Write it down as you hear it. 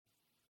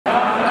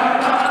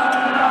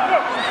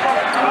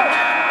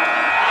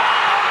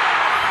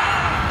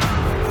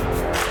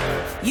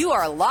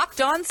are Locked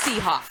On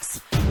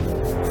Seahawks,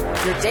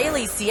 your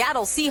daily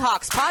Seattle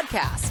Seahawks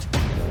podcast.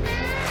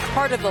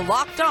 Part of the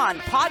Locked On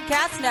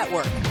Podcast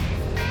Network,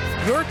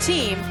 your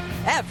team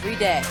every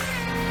day.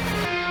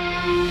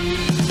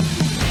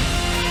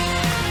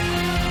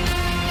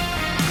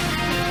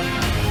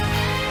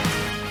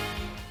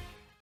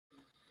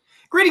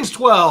 Greetings,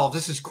 12.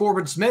 This is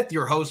Corbin Smith,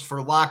 your host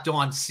for Locked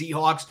On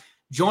Seahawks.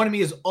 Joining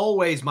me as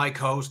always, my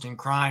co-host in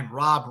crime,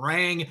 Rob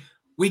Rang.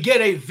 We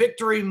get a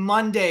Victory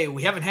Monday.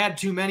 We haven't had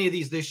too many of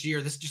these this year.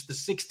 This is just the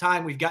sixth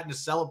time we've gotten to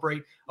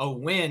celebrate a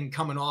win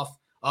coming off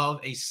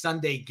of a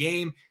Sunday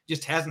game.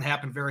 Just hasn't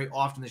happened very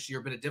often this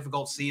year. Been a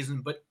difficult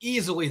season, but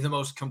easily the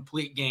most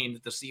complete game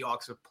that the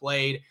Seahawks have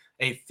played.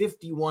 A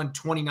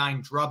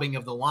 51-29 drubbing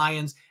of the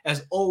Lions.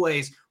 As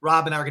always,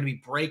 Rob and I are going to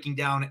be breaking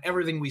down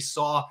everything we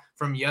saw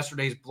from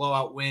yesterday's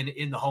blowout win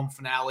in the home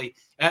finale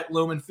at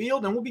Lumen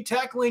Field, and we'll be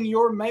tackling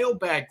your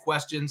mailbag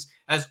questions.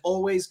 As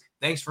always,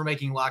 thanks for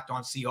making Locked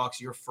On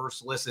Seahawks your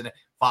first listen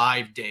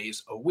 5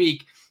 days a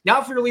week.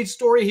 Now for your lead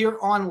story here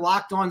on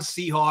Locked On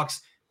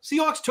Seahawks.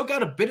 Seahawks took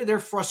out a bit of their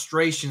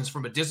frustrations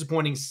from a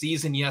disappointing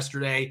season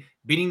yesterday,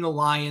 beating the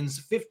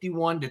Lions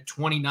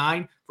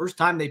 51-29. First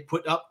time they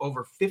put up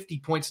over 50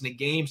 points in a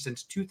game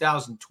since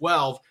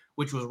 2012,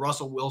 which was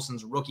Russell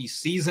Wilson's rookie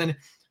season.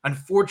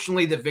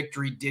 Unfortunately, the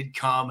victory did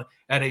come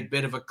at a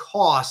bit of a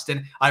cost.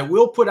 And I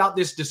will put out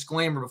this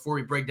disclaimer before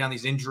we break down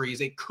these injuries.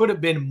 It could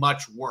have been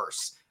much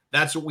worse.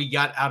 That's what we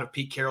got out of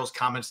Pete Carroll's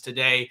comments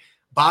today.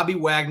 Bobby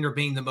Wagner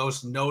being the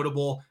most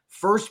notable.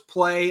 First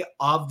play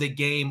of the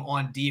game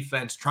on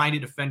defense, trying to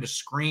defend a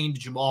screen to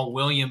Jamal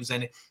Williams,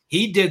 and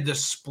he did the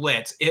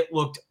splits. It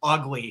looked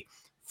ugly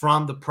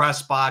from the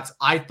press box.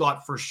 I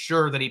thought for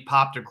sure that he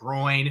popped a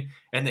groin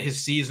and that his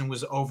season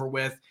was over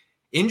with.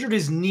 Injured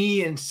his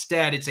knee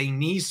instead. It's a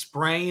knee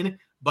sprain,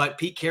 but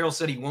Pete Carroll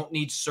said he won't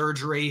need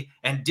surgery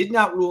and did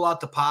not rule out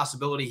the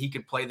possibility he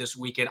could play this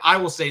weekend. I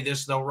will say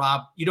this, though,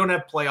 Rob, you don't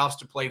have playoffs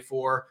to play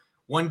for.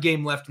 One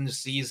game left in the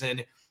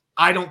season.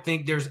 I don't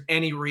think there's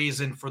any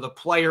reason for the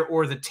player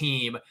or the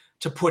team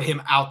to put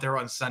him out there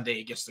on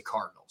Sunday against the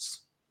Cardinals.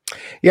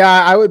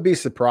 Yeah, I would be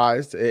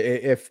surprised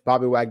if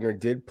Bobby Wagner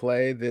did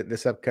play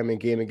this upcoming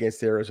game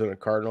against the Arizona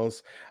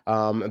Cardinals.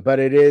 But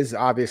it is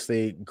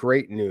obviously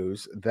great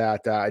news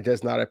that it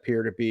does not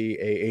appear to be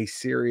a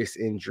serious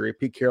injury.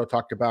 Pete Carroll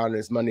talked about in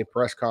his Monday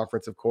press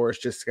conference, of course,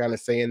 just kind of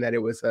saying that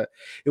it was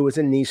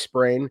a knee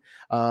sprain,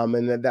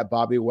 and that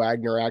Bobby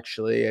Wagner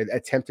actually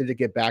attempted to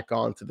get back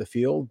onto the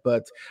field.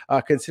 But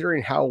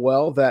considering how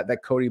well that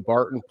Cody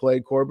Barton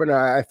played, Corbin,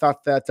 I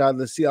thought that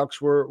the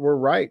Seahawks were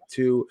right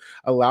to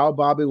allow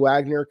Bobby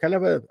Wagner kind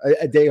of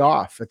a day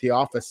off at the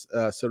office,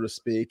 so to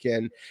speak,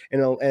 and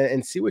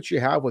see what you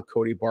have with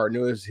Cody Barton.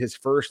 It was his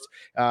first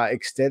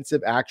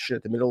extensive action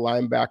at the middle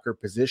linebacker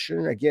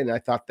position. Again, I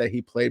thought that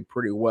he played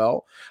pretty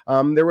well.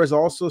 There was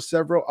also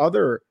several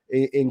other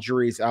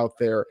injuries out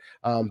there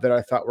that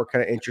I thought were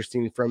kind of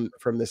interesting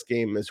from this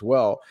game as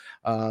well.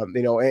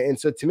 And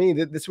so to me,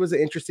 this was an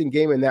interesting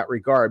game in that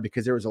regard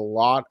because there was a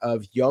lot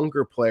of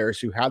younger players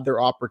who had their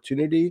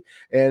opportunity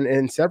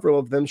and several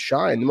of them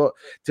shined.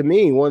 To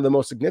me, one of the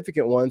most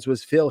significant ones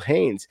was Phil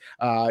Haynes,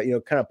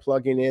 kind of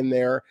plugging in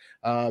there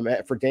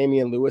for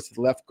Damian Lewis at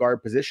the left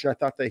guard position. I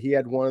thought that he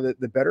had one of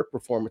the better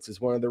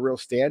performances, one of the real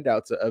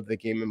standouts of the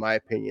game, in my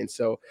opinion.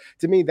 So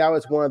to me, that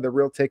was one of the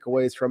real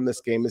takeaways from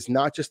this game, is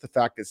not just the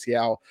fact that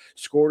Seattle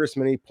scored as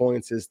many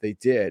points as they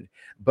did,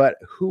 but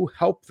who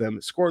helped them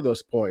score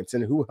those points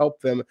and who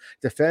helped them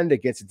defend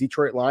against the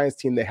Detroit Lions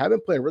team. They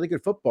haven't played really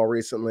good football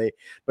recently,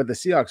 but the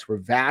Seahawks were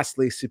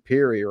vastly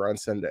superior on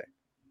Sunday.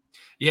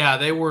 Yeah,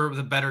 they were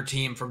the better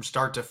team from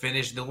start to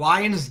finish. The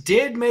Lions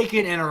did make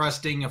it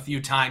interesting a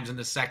few times in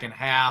the second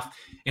half,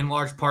 in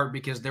large part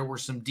because there were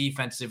some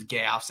defensive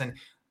gaffes. And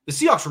the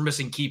Seahawks were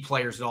missing key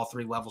players at all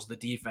three levels of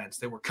the defense.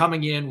 They were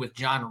coming in with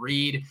John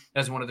Reed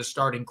as one of the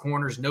starting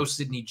corners. No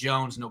Sidney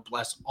Jones, no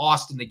Bless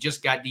Austin. They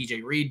just got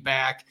DJ Reed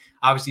back.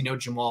 Obviously, no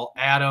Jamal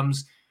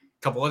Adams.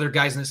 A couple other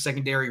guys in the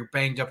secondary are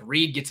banged up.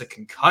 Reed gets a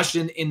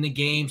concussion in the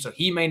game, so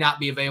he may not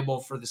be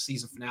available for the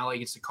season finale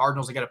against the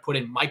Cardinals. They got to put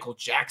in Michael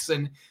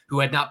Jackson, who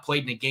had not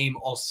played in a game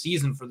all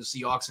season for the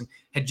Seahawks and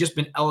had just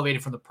been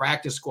elevated from the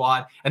practice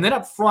squad. And then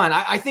up front,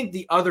 I think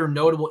the other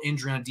notable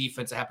injury on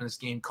defense that happened in this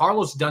game,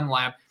 Carlos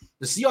Dunlap.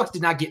 The Seahawks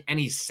did not get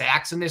any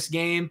sacks in this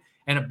game,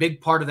 and a big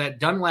part of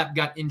that, Dunlap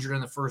got injured in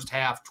the first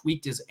half,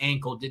 tweaked his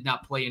ankle, did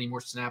not play any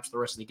more snaps the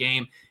rest of the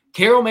game.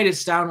 Carroll made it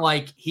sound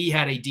like he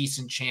had a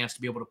decent chance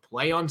to be able to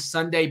play on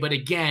Sunday, but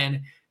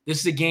again,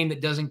 this is a game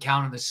that doesn't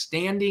count in the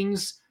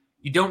standings.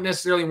 You don't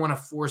necessarily want to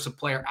force a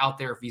player out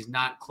there if he's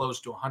not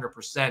close to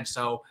 100%.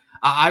 So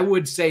I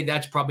would say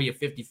that's probably a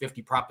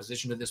 50-50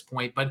 proposition at this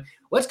point. But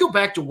let's go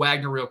back to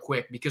Wagner real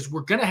quick, because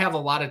we're going to have a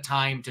lot of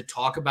time to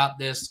talk about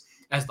this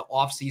as the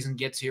offseason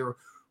gets here.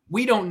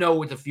 We don't know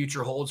what the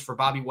future holds for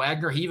Bobby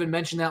Wagner. He even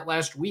mentioned that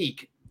last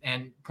week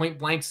and point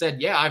blank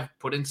said, yeah, I've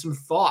put in some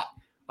thought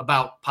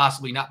about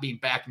possibly not being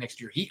back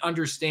next year. He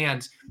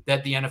understands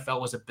that the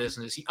NFL was a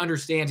business. He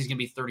understands he's going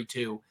to be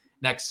 32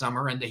 next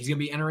summer and that he's going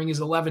to be entering his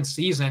 11th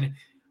season.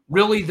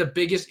 really the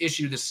biggest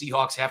issue the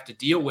Seahawks have to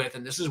deal with.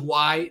 And this is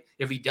why,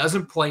 if he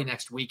doesn't play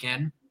next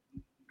weekend,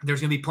 there's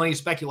going to be plenty of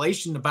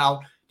speculation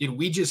about, did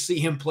we just see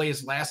him play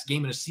his last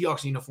game in a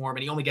Seahawks uniform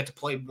and he only got to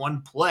play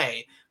one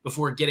play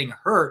before getting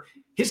hurt?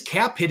 His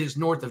cap hit is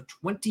north of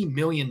 $20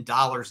 million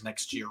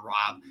next year,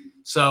 Rob.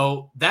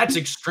 So that's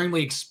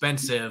extremely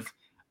expensive.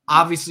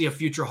 Obviously a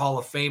future Hall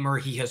of Famer.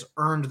 He has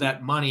earned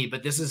that money,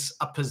 but this is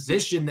a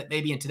position that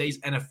maybe in today's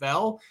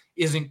NFL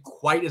isn't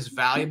quite as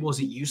valuable as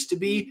it used to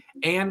be.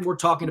 And we're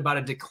talking about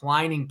a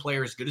declining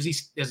player as good as he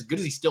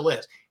still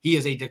is. He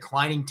is a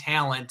declining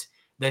talent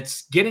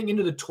that's getting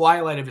into the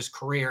twilight of his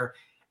career.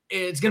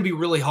 It's going to be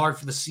really hard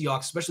for the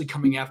Seahawks, especially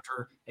coming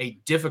after a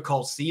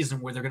difficult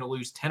season where they're going to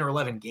lose 10 or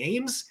 11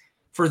 games,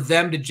 for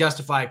them to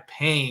justify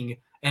paying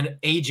an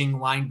aging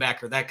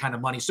linebacker that kind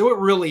of money. So it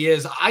really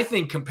is, I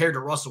think, compared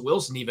to Russell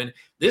Wilson even,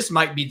 this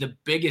might be the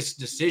biggest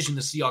decision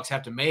the Seahawks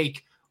have to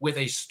make with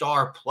a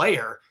star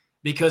player,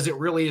 because it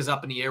really is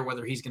up in the air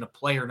whether he's going to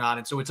play or not.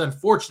 And so it's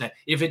unfortunate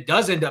if it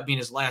does end up being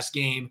his last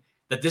game,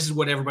 that this is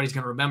what everybody's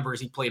going to remember, is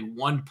he played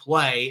one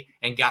play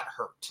and got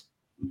hurt.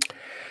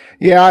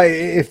 Yeah,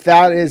 if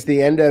that is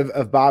the end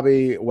of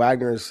Bobby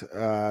Wagner's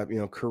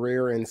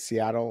career in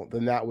Seattle,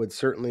 then that would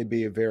certainly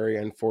be a very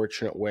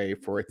unfortunate way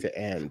for it to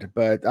end.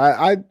 But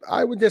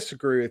I would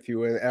disagree with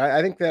you, and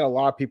I think that a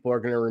lot of people are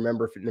going to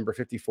remember number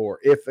 54.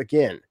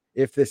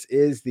 If this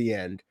is the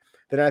end,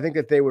 then I think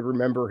that they would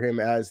remember him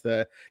as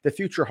the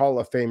future Hall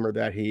of Famer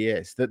that he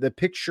is. The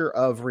picture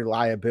of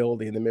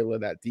reliability in the middle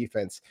of that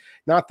defense,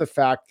 not the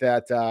fact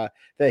that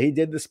that he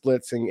did the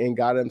splits and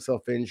got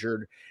himself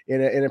injured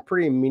in a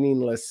pretty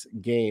meaningless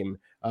game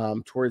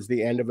towards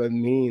the end of a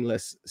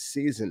meaningless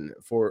season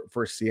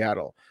for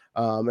Seattle.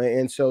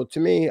 And so to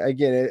me,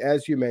 again,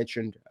 as you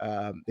mentioned,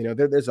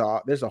 there's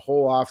a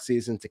whole off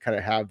season to kind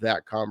of have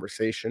that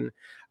conversation.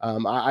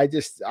 I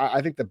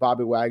think that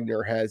Bobby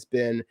Wagner has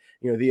been,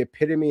 the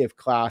epitome of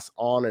class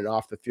on and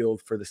off the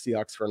field for the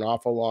Seahawks for an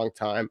awful long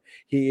time.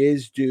 He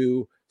is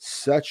due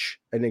such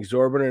an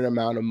exorbitant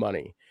amount of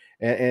money,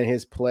 and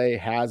his play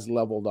has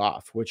leveled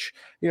off, which,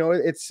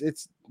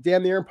 it's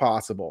damn near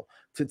impossible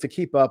to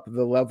keep up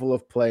the level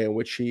of play in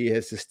which he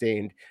has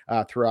sustained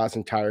throughout his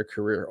entire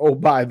career. Oh,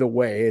 by the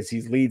way, as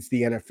he leads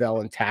the NFL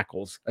in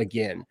tackles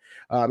again.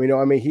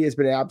 He has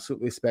been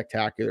absolutely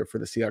spectacular for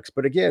the Seahawks.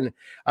 But again,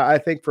 I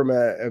think from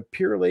a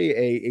purely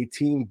a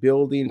team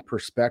building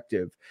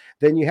perspective,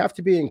 then you have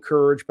to be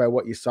encouraged by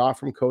what you saw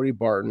from Cody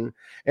Barton.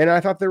 And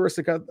I thought there was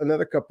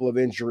another couple of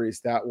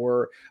injuries that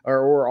were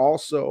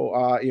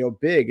also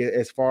big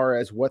as far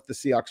as what the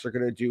Seahawks are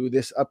going to do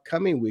this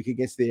upcoming week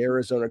against the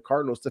Arizona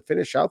Cardinals to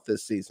finish out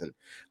this season.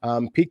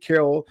 Pete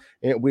Carroll,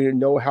 we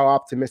know how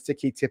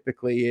optimistic he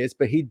typically is,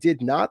 but he did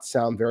not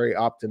sound very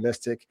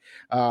optimistic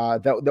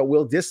that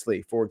Will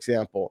Dissly, for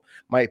example,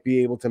 might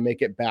be able to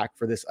make it back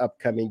for this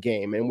upcoming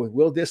game. And with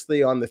Will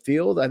Dissly on the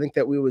field, I think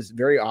that it was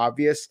very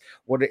obvious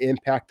what an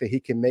impact that he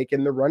can make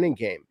in the running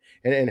game,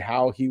 and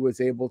how he was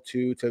able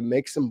to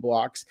make some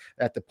blocks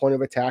at the point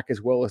of attack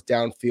as well as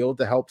downfield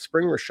to help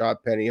spring Rashad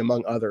Penny,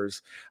 among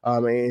others,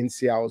 in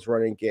Seattle's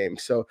running game.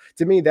 So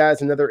to me, that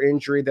is another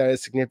injury that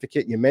is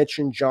significant. You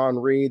mentioned John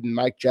Reed and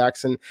Mike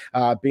Jackson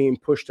being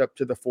pushed up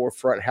to the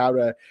forefront, how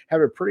to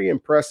have a pretty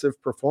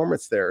impressive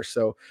performance there.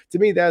 So to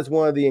me, that's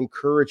one of the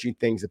encouraging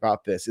things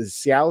about this, is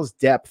Seattle's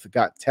depth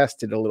got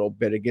tested a little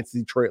bit against the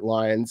Detroit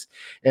Lions.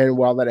 And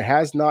while that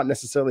has not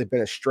necessarily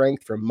been a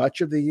strength for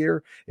much of the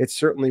year, it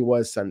certainly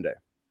was Sunday.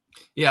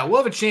 Yeah, we'll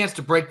have a chance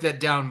to break that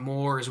down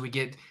more as we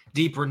get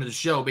deeper into the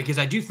show, because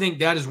I do think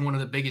that is one of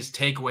the biggest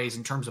takeaways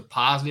in terms of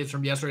positives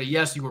from yesterday.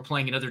 Yes, you were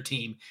playing another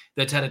team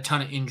that's had a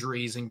ton of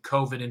injuries and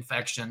COVID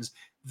infections.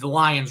 The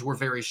Lions were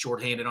very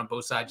shorthanded on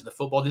both sides of the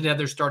football. Didn't have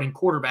their starting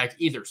quarterback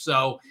either.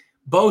 So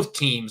both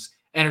teams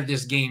entered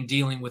this game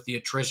dealing with the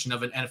attrition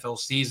of an NFL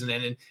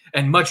season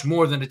and much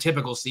more than a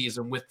typical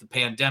season with the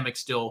pandemic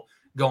still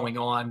going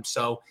on.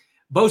 So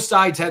both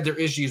sides had their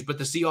issues, but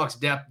the Seahawks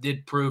depth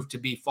did prove to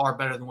be far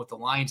better than what the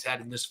Lions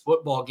had in this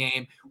football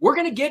game. We're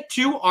going to get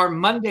to our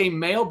Monday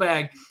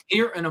mailbag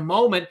here in a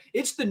moment.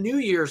 It's the New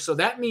Year, so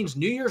that means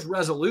New Year's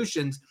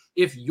resolutions.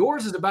 If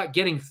yours is about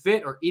getting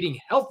fit or eating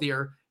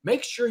healthier,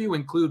 make sure you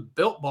include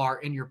Built Bar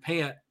in your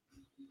plan.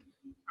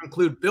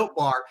 Built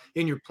Bar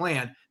in your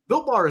plan.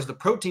 Built Bar is the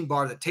protein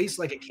bar that tastes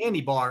like a candy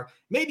bar,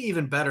 maybe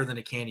even better than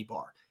a candy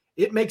bar.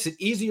 It makes it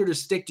easier to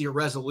stick to your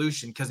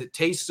resolution because it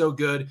tastes so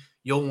good,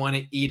 you'll want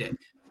to eat it.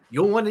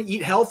 You'll want to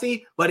eat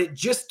healthy, but it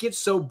just gets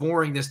so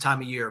boring this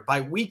time of year.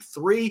 By week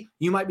 3,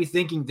 you might be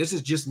thinking, this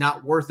is just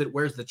not worth it.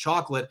 Where's the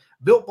chocolate?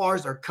 Built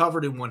Bars are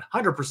covered in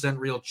 100%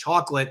 real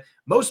chocolate.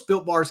 Most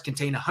Built Bars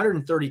contain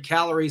 130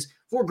 calories,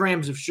 4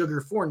 grams of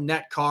sugar, 4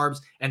 net carbs,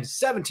 and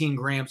 17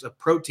 grams of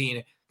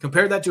protein.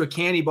 Compare that to a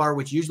candy bar,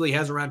 which usually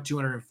has around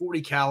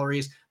 240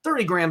 calories,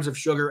 30 grams of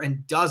sugar,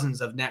 and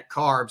dozens of net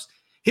carbs.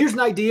 Here's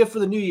an idea for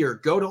the new year.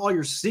 Go to all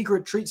your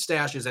secret treat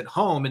stashes at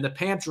home, in the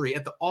pantry,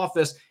 at the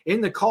office, in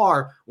the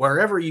car,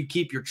 wherever you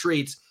keep your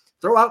treats.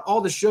 Throw out all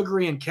the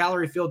sugary and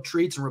calorie-filled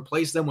treats and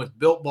replace them with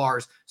Built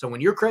Bars. So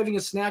when you're craving a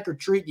snack or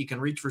treat, you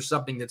can reach for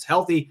something that's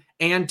healthy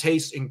and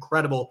tastes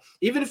incredible.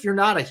 Even if you're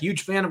not a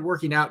huge fan of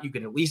working out, you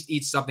can at least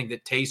eat something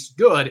that tastes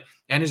good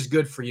and is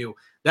good for you.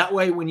 That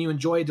way, when you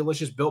enjoy a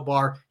delicious Built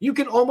Bar, you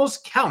can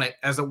almost count it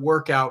as a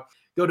workout.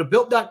 Go to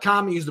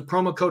Built.com and use the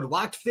promo code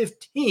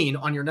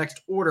LOCKED15 on your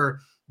next order.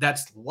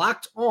 That's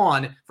Locked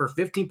On for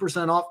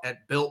 15% off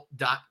at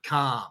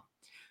Built.com.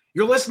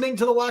 You're listening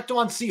to the Locked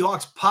On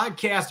Seahawks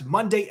podcast,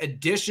 Monday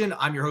edition.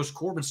 I'm your host,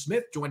 Corbin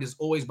Smith, joined as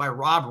always by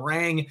Rob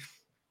Rang.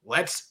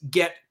 Let's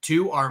get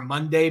to our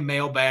Monday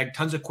mailbag.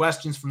 Tons of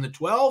questions from the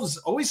 12s.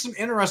 Always some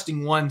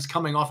interesting ones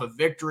coming off of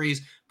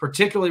victories,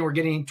 particularly we're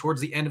getting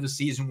towards the end of the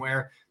season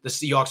where the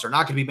Seahawks are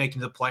not going to be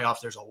making the playoffs.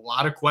 There's a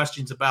lot of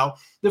questions about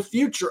the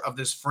future of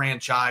this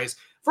franchise.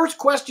 First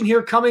question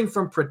here coming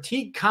from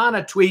Pratik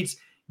Khanna tweets,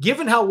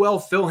 given how well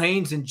Phil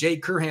Haynes and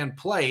Jake Curhan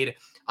played,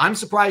 I'm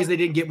surprised they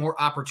didn't get more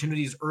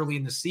opportunities early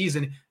in the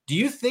season. Do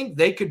you think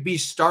they could be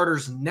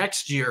starters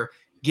next year,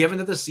 given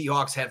that the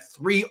Seahawks had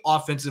 3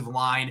 offensive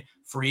line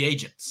free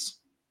agents?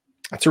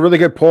 That's a really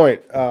good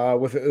point.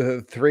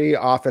 With 3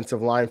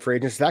 offensive line free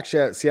agents,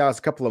 actually, Seattle has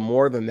a couple of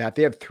more than that.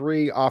 They have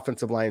 3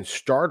 offensive line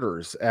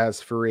starters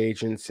as free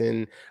agents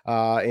in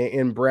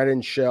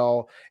Brandon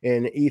Shell,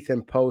 in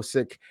Ethan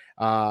Posick,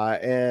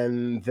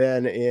 and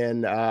then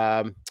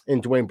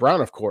in Dwayne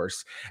Brown, of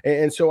course.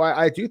 And so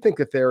I do think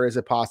that there is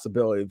a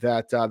possibility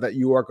that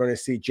you are going to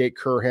see Jake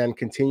Curhan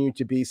continue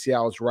to be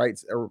Seattle's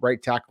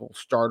right tackle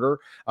starter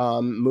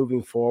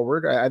moving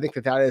forward. I think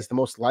that is the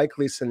most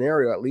likely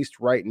scenario, at least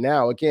right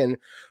now. Again,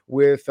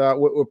 with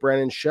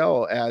Brandon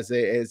Shell as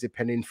a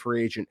pending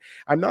free agent.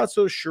 I'm not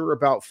so sure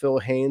about Phil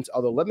Haynes,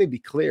 although let me be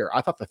clear.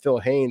 I thought that Phil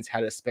Haynes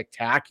had a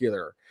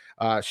spectacular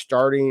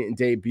starting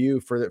debut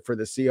for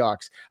the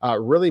Seahawks.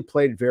 Really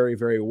played very,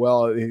 very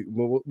well.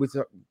 We're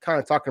kind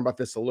of talking about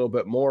this a little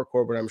bit more,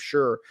 Corbin, I'm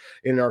sure,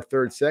 in our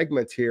third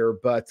segment here.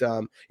 But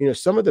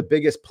some of the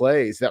biggest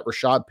plays that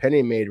Rashad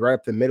Penny made right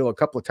up the middle, a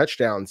couple of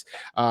touchdowns,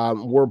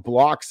 were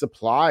blocks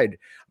supplied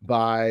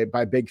by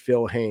Big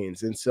Phil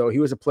Haynes. And so he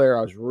was a player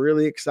I was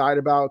really excited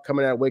about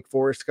coming out of Wake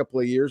Forest a couple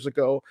of years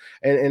ago.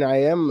 And I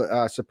am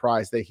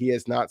surprised that he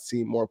has not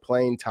seen more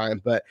playing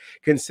time. But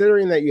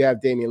considering that you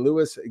have Damian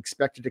Lewis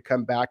expected to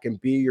come back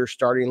and be your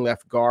starting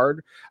left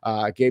guard,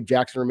 Gabe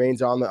Jackson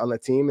remains on the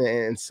team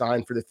and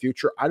signed for the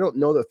future. I don't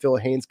know that Phil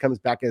Haynes comes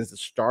back as the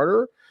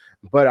starter,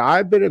 but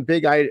I've been a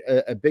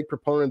big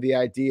proponent of the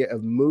idea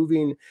of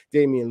moving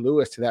Damian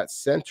Lewis to that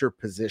center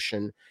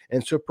position.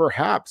 And so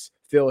perhaps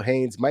Phil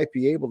Haynes might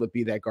be able to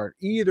be that guard.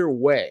 Either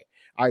way,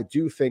 I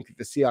do think that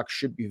the Seahawks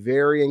should be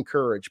very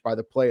encouraged by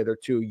the play of their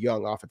 2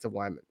 young offensive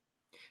linemen.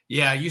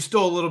 Yeah, you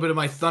stole a little bit of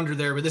my thunder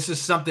there, but this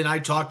is something I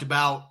talked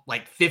about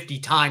like 50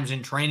 times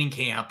in training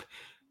camp.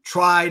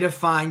 Try to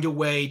find a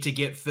way to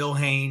get Phil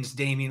Haynes,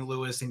 Damian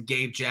Lewis, and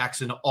Gabe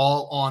Jackson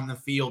all on the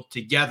field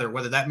together,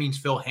 whether that means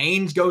Phil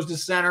Haynes goes to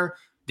center,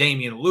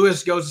 Damian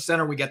Lewis goes to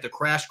center. We got the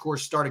crash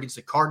course start against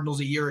the Cardinals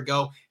a year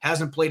ago.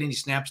 Hasn't played any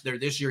snaps there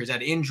this year. He's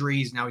had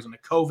injuries. Now he's on the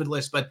COVID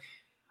list. But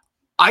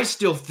I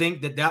still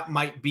think that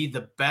might be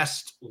the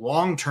best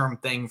long-term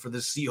thing for the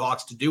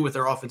Seahawks to do with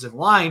their offensive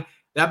line.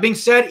 That being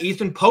said,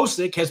 Ethan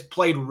Posick has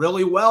played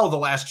really well the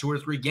last 2 or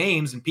 3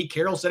 games, and Pete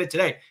Carroll said it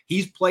today.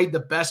 He's played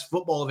the best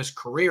football of his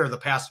career the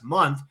past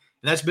month,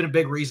 and that's been a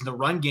big reason the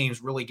run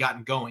game's really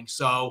gotten going.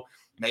 So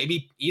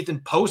maybe Ethan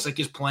Posick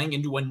is playing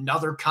into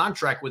another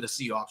contract with the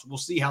Seahawks. We'll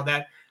see how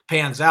that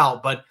pans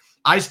out, but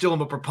I still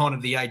am a proponent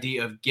of the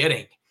idea of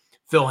getting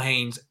Phil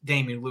Haynes,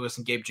 Damian Lewis,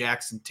 and Gabe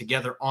Jackson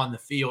together on the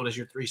field as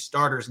your 3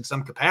 starters in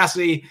some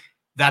capacity.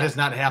 That has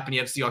not happened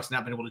yet. Seahawks have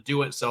not been able to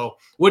do it. So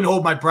wouldn't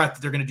hold my breath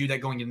that they're going to do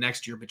that going into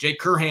next year. But Jake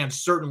Curhan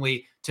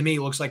certainly, to me,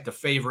 looks like the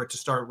favorite to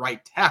start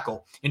right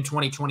tackle in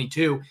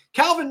 2022.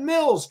 Calvin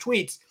Mills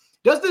tweets,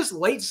 does this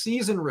late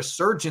season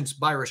resurgence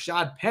by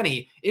Rashad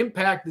Penny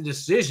impact the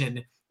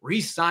decision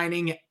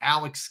re-signing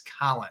Alex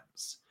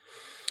Collins?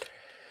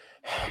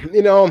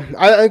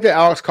 I think that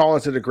Alex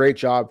Collins did a great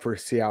job for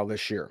Seattle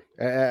this year.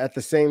 At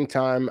the same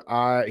time,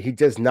 he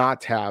does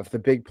not have the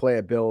big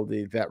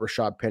playability that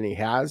Rashad Penny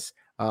has.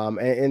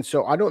 And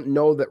so I don't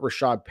know that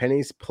Rashad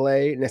Penny's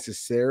play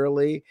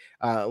necessarily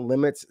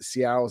limits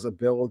Seattle's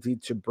ability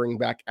to bring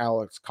back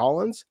Alex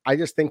Collins. I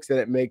just think that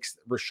it makes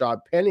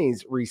Rashad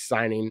Penny's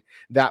re-signing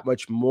that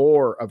much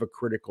more of a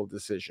critical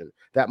decision,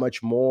 that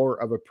much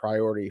more of a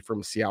priority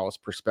from Seattle's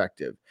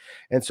perspective.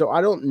 And so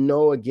I don't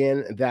know,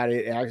 again, that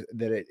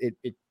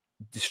it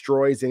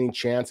destroys any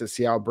chance that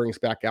Seattle brings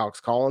back Alex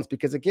Collins,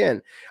 because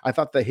again, I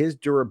thought that his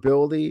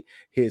durability,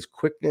 his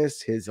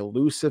quickness, his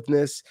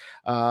elusiveness,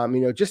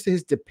 just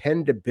his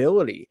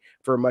dependability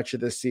for much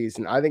of the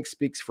season, I think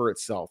speaks for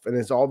itself, and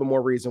is all the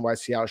more reason why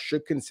Seattle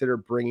should consider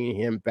bringing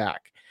him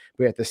back.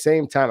 But at the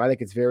same time, I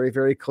think it's very,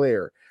 very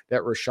clear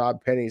that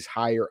Rashad Penny's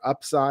higher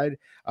upside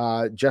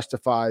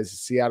justifies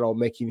Seattle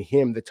making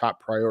him the top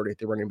priority at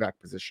the running back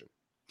position.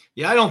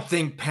 Yeah, I don't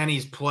think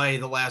Penny's play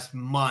the last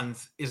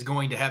month is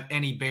going to have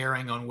any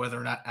bearing on whether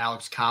or not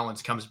Alex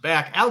Collins comes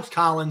back. Alex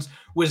Collins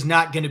was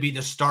not going to be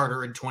the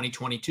starter in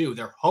 2022.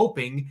 They're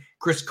hoping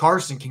Chris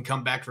Carson can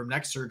come back from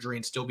neck surgery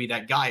and still be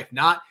that guy. If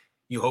not,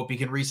 you hope he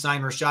can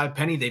re-sign Rashad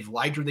Penny. They've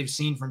liked what they've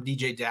seen from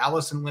DJ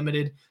Dallas in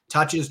limited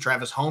touches.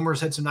 Travis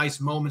Homer's had some nice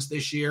moments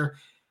this year.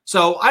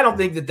 So I don't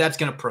think that that's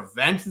going to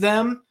prevent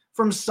them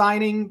from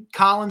signing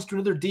Collins to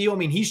another deal. I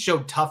mean, he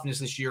showed toughness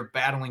this year,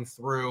 battling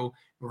through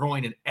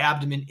groin and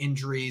abdomen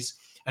injuries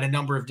and a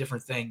number of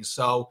different things.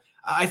 So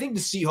I think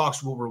the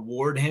Seahawks will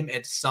reward him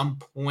at some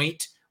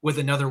point with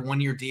another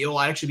one-year deal.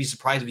 I'd actually be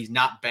surprised if he's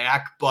not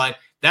back, but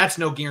that's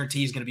no guarantee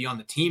he's going to be on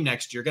the team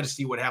next year. Got to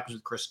see what happens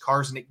with Chris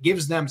Carson. It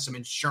gives them some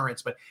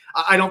insurance, but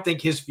I don't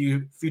think his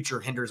future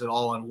hinders at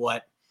all on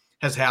what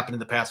has happened in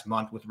the past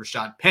month with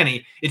Rashad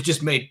Penny. It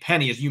just made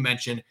Penny, as you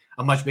mentioned,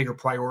 a much bigger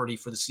priority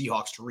for the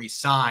Seahawks to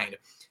re-sign.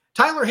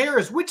 Tyler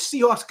Harris, which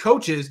Seahawks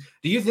coaches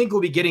do you think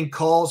will be getting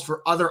calls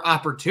for other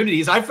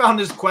opportunities? I found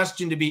this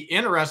question to be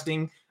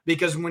interesting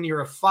because when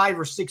you're a 5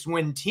 or 6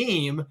 win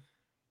team,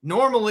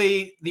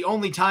 normally the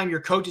only time your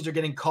coaches are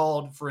getting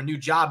called for a new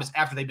job is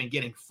after they've been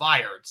getting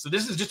fired. So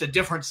this is just a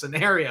different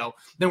scenario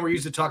than we're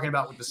used to talking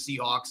about with the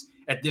Seahawks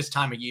at this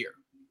time of year.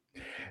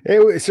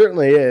 It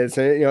certainly is.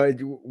 And,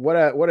 what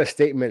a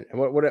statement.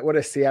 What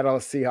a Seattle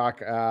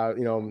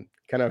Seahawk,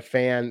 kind of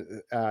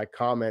fan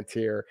comment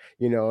here,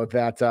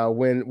 that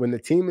when the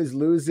team is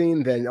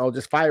losing, then I'll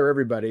just fire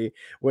everybody.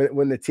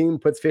 When the team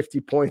puts 50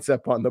 points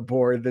up on the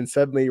board, then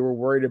suddenly we're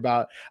worried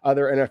about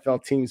other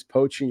NFL teams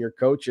poaching your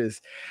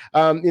coaches.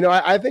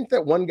 I think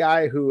that one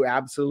guy who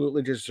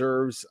absolutely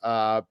deserves,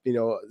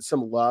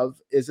 some love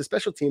is the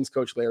special teams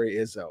coach, Larry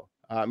Izzo.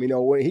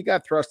 When he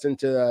got thrust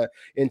into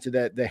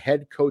the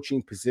head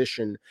coaching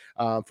position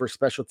for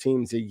special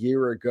teams a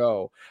year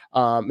ago,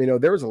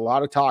 there was a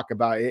lot of talk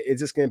about is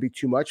this going to be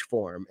too much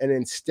for him? And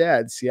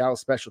instead, Seattle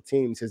special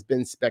teams has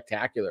been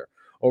spectacular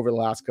over the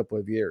last couple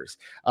of years.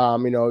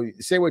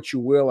 Say what you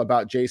will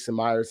about Jason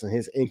Myers and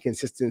his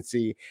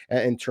inconsistency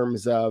in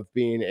terms of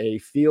being a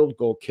field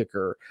goal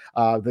kicker.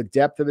 The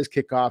depth of his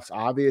kickoffs,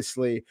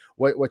 obviously,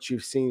 what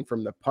you've seen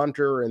from the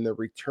punter and the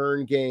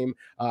return game,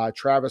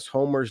 Travis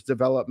Homer's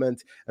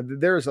development.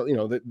 There's,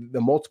 the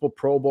multiple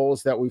Pro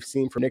Bowls that we've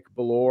seen from Nick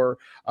Bellore.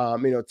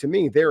 To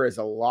me, there is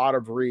a lot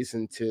of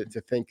reason to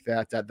think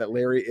that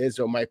Larry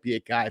Izzo might be a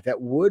guy that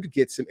would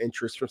get some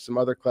interest from some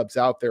other clubs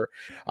out there.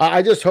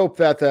 I just hope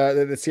that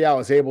the Seattle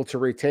is able to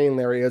retain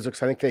Larry Izzo,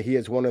 because I think that he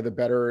is one of the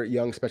better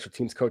young special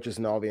teams coaches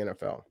in all the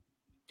NFL.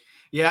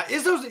 Yeah,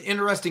 Izzo's an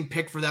interesting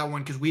pick for that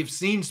one because we've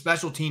seen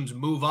special teams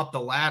move up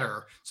the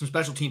ladder. Some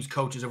special teams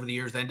coaches over the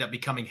years that end up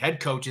becoming head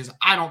coaches.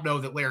 I don't know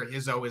that Larry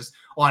Izzo is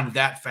on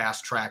that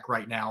fast track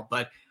right now,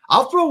 but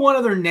I'll throw one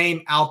other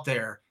name out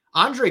there.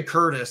 Andre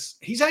Curtis.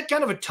 He's had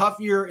kind of a tough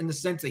year in the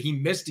sense that he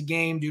missed a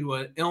game due to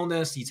an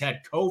illness. He's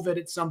had COVID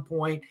at some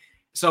point.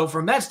 So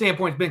from that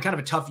standpoint, it's been kind of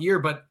a tough year,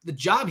 but the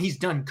job he's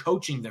done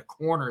coaching the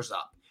corners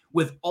up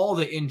with all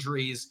the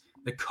injuries,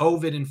 the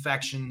COVID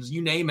infections,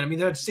 you name it. I mean,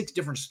 they had 6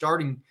 different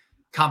starting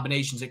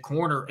combinations at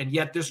corner, and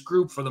yet this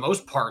group, for the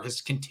most part, has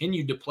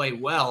continued to play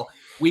well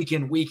week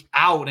in, week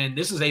out, and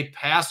this is a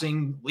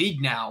passing league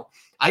now.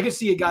 I could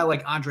see a guy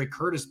like Andre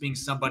Curtis being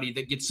somebody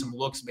that gets some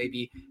looks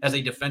maybe as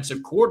a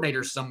defensive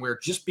coordinator somewhere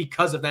just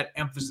because of that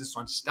emphasis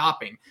on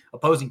stopping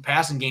opposing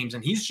passing games,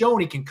 and he's shown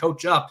he can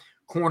coach up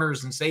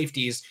corners and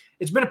safeties.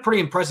 It's been a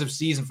pretty impressive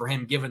season for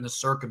him given the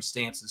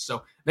circumstances.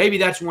 So maybe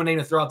that's one name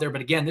to throw out there.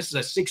 But again, this is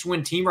a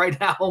 6-win team right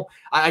now.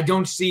 I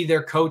don't see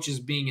their coaches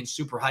being in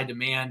super high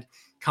demand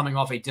coming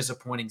off a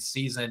disappointing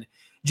season.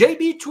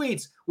 JB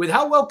tweets, with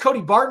how well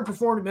Cody Barton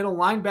performed at middle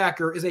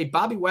linebacker, is a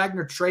Bobby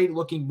Wagner trade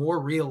looking more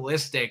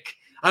realistic?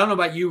 I don't know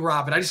about you,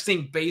 Rob, but I just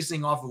think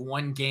basing off of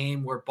one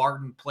game where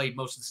Barton played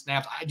most of the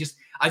snaps,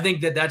 I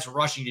think that that's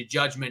rushing to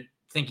judgment,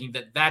 thinking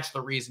that that's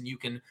the reason you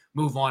can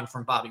move on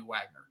from Bobby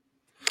Wagner.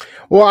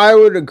 Well, I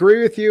would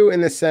agree with you in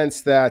the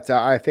sense that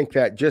I think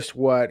that just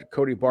what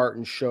Cody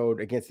Barton showed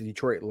against the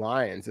Detroit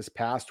Lions this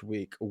past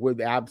week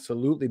would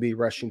absolutely be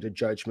rushing to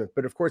judgment.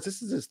 But of course,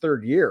 this is his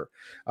 3rd year.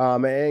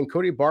 And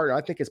Cody Barton,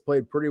 I think, has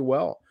played pretty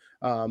well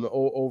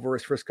over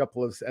his first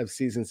couple of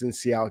seasons in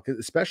Seattle,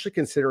 especially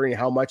considering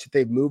how much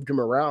they've moved him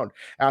around,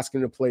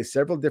 asking him to play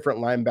several different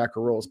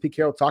linebacker roles. Pete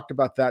Carroll talked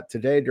about that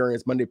today during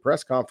his Monday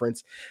press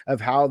conference of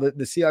how the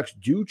Seahawks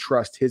do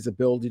trust his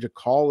ability to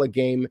call a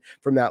game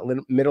from that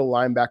middle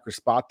linebacker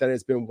spot. That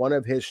has been one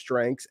of his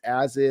strengths,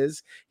 as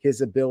is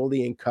his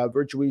ability in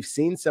coverage. We've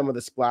seen some of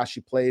the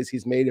splashy plays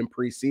he's made in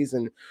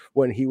preseason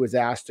when he was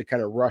asked to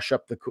kind of rush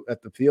up the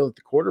field at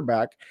the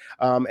quarterback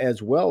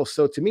as well.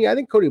 So to me, I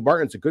think Cody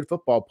Barton's a good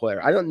football player.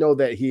 player. I don't know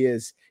that he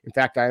is. In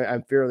fact,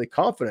 I'm fairly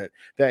confident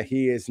that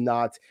he is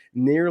not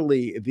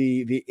nearly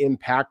the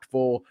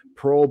impactful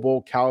Pro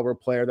Bowl caliber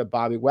player that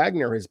Bobby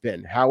Wagner has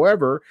been.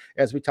 However,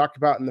 as we talked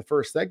about in the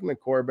first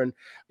segment, Corbin,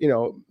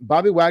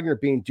 Bobby Wagner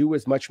being due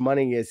as much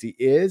money as he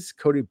is,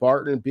 Cody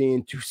Barton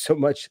being due so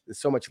much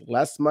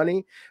less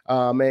money,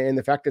 and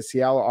the fact that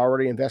Seattle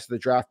already invested the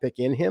draft pick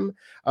in him,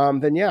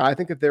 then yeah, I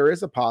think that there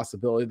is a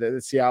possibility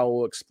that Seattle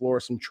will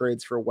explore some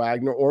trades for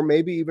Wagner, or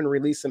maybe even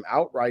release him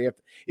outright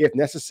if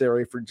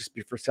necessary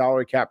for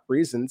salary cap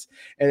reasons.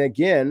 And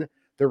again,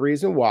 the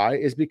reason why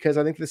is because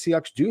I think the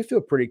Seahawks do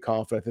feel pretty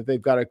confident that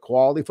they've got a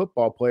quality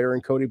football player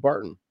in Cody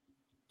Barton.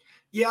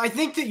 Yeah, I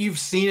think that you've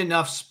seen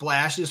enough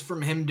splashes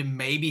from him to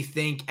maybe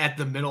think at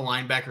the middle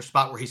linebacker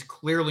spot where he's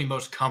clearly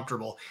most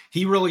comfortable.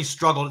 He really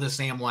struggled at the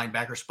Sam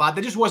linebacker spot.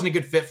 That just wasn't a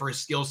good fit for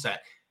his skill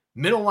set.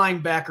 Middle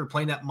linebacker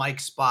playing that Mike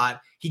spot,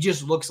 he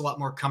just looks a lot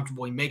more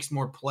comfortable. He makes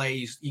more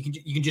plays. You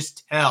can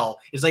just tell.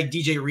 It's like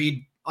DJ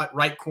Reed at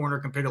right corner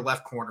compared to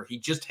left corner. He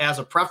just has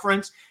a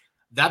preference.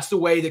 That's the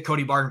way that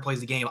Cody Barton plays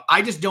the game.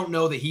 I just don't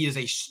know that he is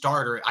a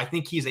starter. I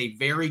think he's a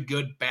very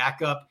good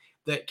backup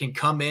that can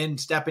come in,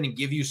 step in, and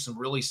give you some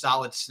really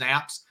solid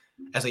snaps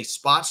as a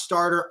spot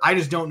starter. I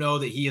just don't know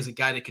that he is a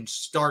guy that can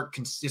start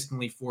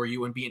consistently for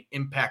you and be an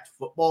impact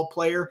football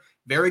player.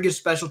 Very good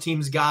special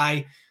teams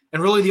guy.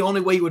 And really the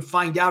only way you would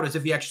find out is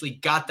if he actually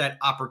got that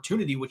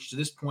opportunity, which to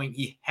this point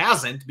he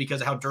hasn't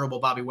because of how durable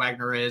Bobby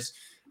Wagner is.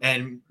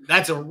 And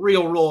that's a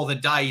real roll of the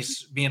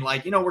dice, being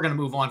like, we're going to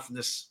move on from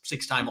this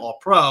 6-time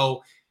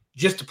All-Pro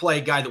just to play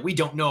a guy that we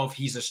don't know if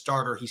he's a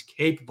starter, he's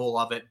capable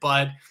of it.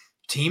 But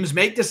teams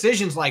make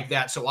decisions like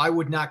that, so I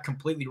would not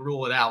completely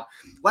rule it out.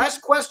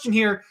 Last question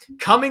here,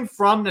 coming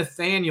from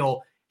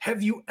Nathaniel.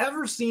 Have you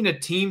ever seen a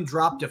team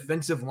drop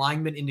defensive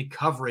linemen into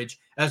coverage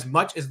as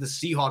much as the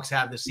Seahawks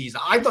have this season?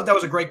 I thought that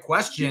was a great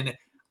question.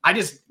 I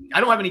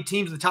don't have any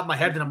teams at the top of my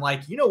head that I'm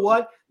like, you know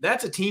what?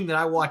 That's a team that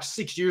I watched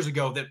 6 years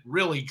ago that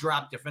really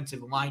dropped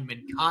defensive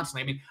linemen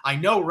constantly. I mean, I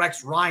know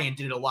Rex Ryan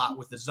did it a lot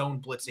with the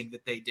zone blitzing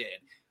that they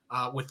did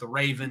with the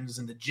Ravens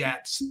and the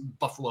Jets,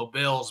 Buffalo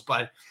Bills,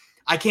 but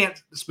I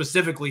can't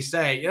specifically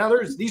say,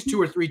 there's these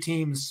 2 or 3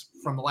 teams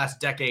from the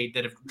last decade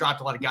that have dropped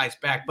a lot of guys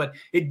back, but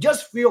it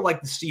does feel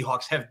like the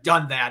Seahawks have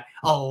done that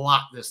a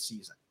lot this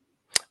season.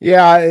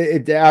 Yeah,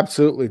 it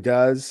absolutely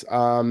does.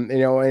 And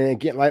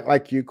again,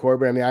 like you,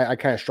 Corbin, I mean, I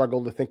kind of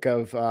struggle to think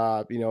of,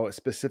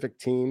 specific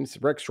teams.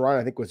 Rex Ryan,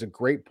 I think, was a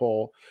great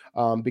poll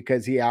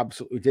because he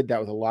absolutely did that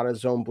with a lot of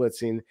zone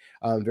blitzing,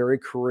 very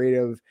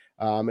creative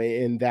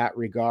in that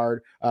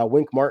regard.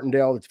 Wink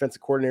Martindale, the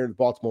defensive coordinator of the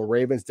Baltimore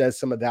Ravens, does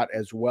some of that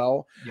as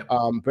well. Yep.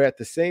 But at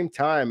the same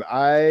time,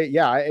 I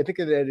think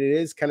that it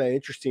is kind of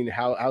interesting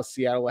how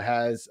Seattle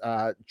has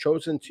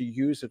chosen to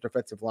use the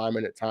defensive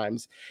lineman at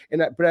times.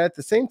 But at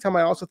the same time,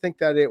 I also think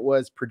that it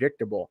was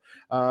predictable.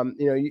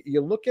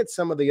 You look at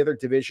some of the other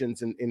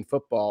divisions in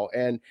football,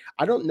 and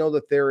I don't know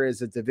that there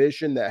is a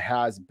division that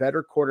has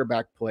better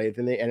quarterback play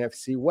than the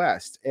NFC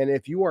West. And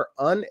if you are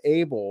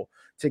unable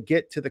to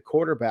get to the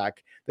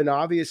quarterback, then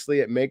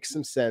obviously it makes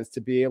some sense to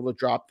be able to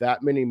drop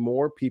that many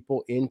more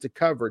people into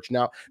coverage.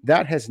 Now,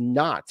 that has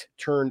not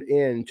turned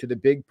into the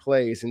big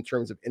plays in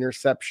terms of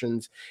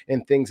interceptions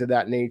and things of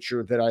that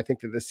nature that I think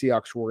that the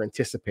Seahawks were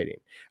anticipating.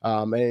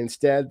 And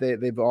instead,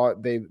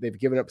 they've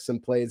given up some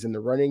plays in the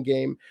running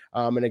game.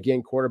 And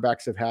again,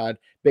 quarterbacks have had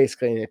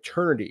basically an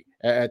eternity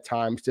at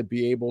times to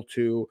be able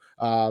to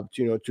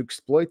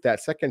exploit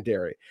that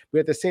secondary. But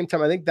at the same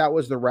time, I think that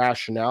was the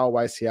rationale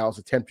why Seattle's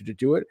attempted to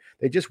do it.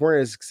 They just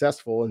weren't as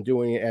successful in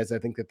doing it as I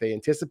think that they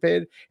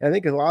anticipated. And I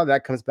think a lot of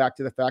that comes back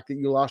to the fact that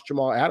you lost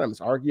Jamal Adams,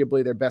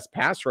 arguably their best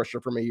pass rusher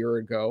from a year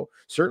ago,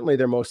 certainly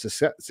their most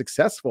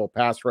successful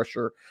pass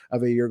rusher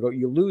of a year ago.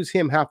 You lose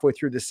him halfway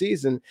through the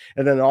season,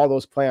 and then all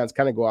those plans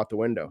kind of go out the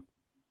window.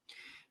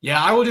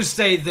 Yeah, I will just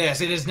say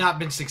this. It has not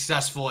been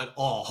successful at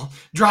all.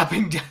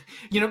 Dropping,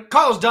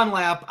 Carlos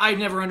Dunlap, I've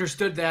never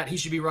understood that. He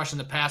should be rushing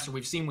the passer.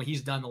 We've seen what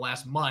he's done the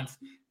last month,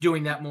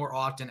 doing that more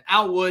often.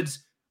 Al Woods,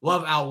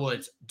 love Al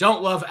Woods.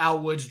 Don't love Al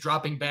Woods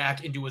dropping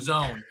back into a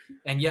zone.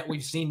 And yet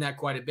we've seen that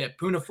quite a bit.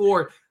 Poona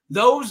Ford,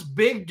 those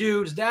big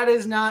dudes, that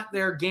is not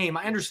their game.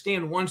 I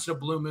understand once in a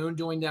blue moon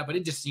doing that, but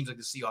it just seems like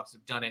the Seahawks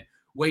have done it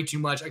way too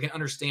much. I can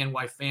understand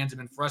why fans have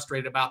been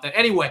frustrated about that.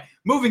 Anyway,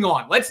 moving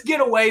on. Let's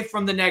get away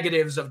from the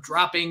negatives of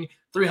dropping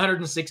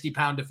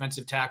 360-pound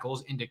defensive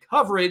tackles into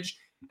coverage,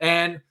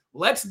 and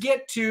let's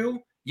get to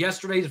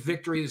yesterday's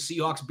victory, the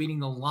Seahawks beating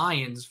the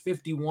Lions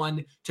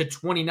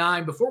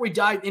 51-29. Before we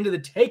dive into the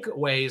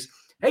takeaways,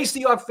 hey,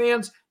 Seahawks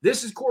fans,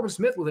 this is Corbin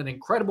Smith with an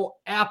incredible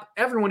app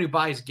everyone who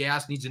buys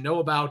gas needs to know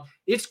about.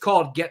 It's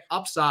called Get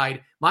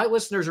Upside. My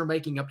listeners are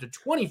making up to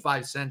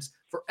 25 cents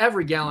for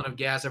every gallon of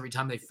gas every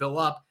time they fill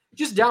up.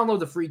 Just download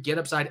the free Get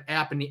Upside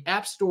app in the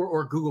App Store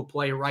or Google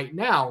Play right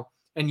now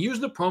and use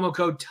the promo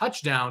code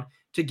TOUCHDOWN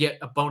to get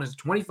a bonus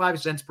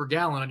 25 cents per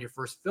gallon on your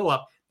first fill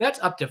up. That's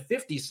up to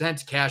 50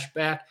 cents cash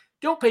back.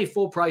 Don't pay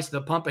full price at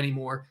the pump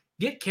anymore.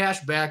 Get cash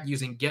back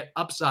using Get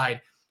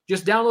Upside.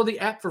 Just download the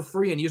app for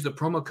free and use the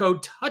promo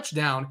code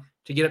TOUCHDOWN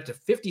to get up to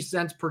 50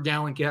 cents per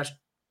gallon cash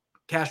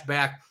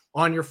back.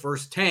 on your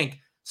first tank.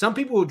 Some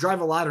people who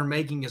drive a lot are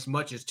making as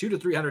much as $200 to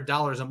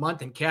 $300 a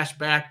month in cash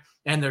back,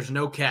 and there's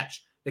no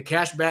catch. The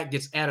cash back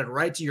gets added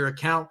right to your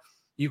account.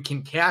 You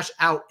can cash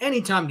out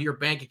anytime to your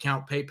bank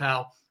account,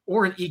 PayPal,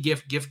 or an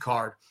eGift gift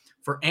card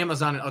for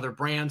Amazon and other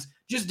brands.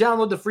 Just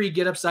download the free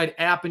Get Upside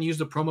app and use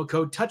the promo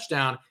code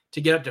Touchdown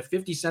to get up to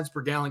 50 cents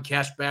per gallon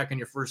cash back on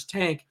your first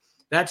tank.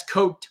 That's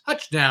code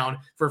Touchdown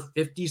for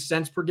 50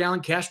 cents per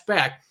gallon cash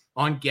back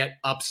on Get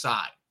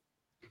Upside.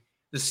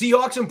 The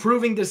Seahawks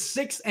improving to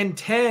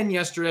 6-10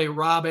 yesterday,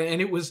 Rob,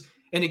 and it was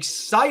an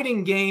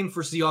exciting game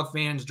for Seahawks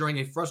fans during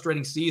a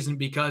frustrating season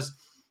because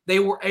they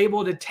were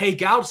able to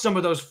take out some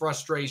of those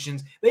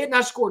frustrations. They had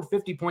not scored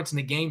 50 points in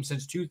the game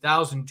since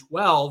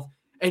 2012,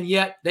 and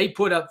yet they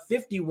put up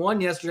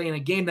 51 yesterday in a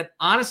game that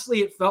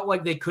honestly it felt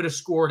like they could have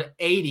scored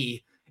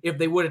 80 if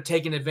they would have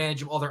taken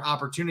advantage of all their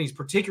opportunities,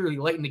 particularly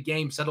late in the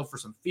game, settled for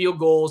some field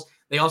goals.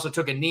 They also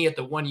took a knee at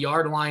the 1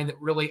 yard line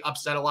that really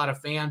upset a lot of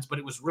fans, but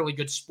it was really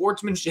good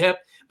sportsmanship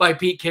by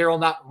Pete Carroll,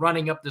 not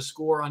running up the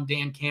score on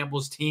Dan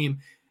Campbell's team.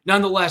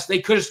 Nonetheless, they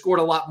could have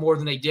scored a lot more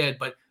than they did,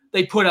 but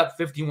they put up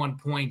 51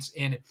 points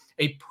in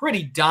a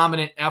pretty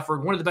dominant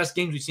effort. One of the best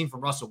games we've seen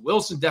from Russell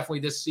Wilson, definitely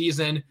this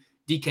season.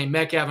 DK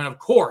Metcalf, and of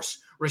course,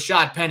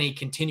 Rashad Penny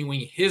continuing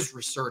his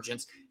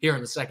resurgence here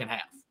in the second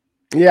half.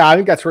 Yeah, I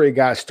think that's where you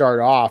got to start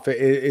off.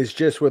 Is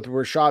just with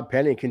Rashad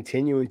Penny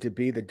continuing to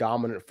be the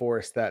dominant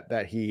force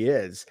that he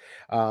is.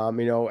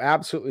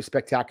 Absolutely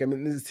spectacular. I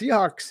mean, the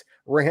Seahawks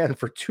ran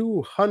for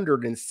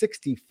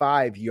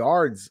 265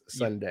 yards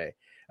Sunday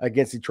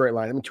against Detroit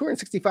Lions. I mean,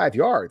 265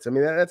 yards. I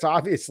mean, that's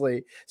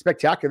obviously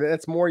spectacular.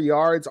 That's more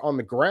yards on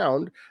the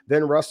ground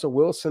than Russell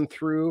Wilson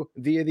threw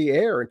via the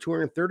air, and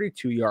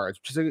 232 yards,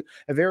 which is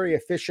a very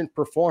efficient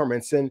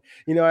performance. And,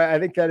 I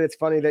think that it's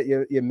funny that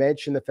you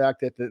mentioned the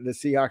fact that the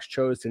Seahawks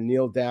chose to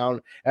kneel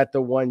down at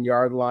the 1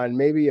 yard line.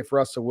 Maybe if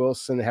Russell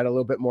Wilson had a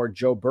little bit more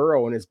Joe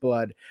Burrow in his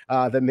blood,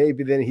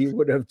 then he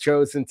would have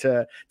chosen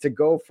to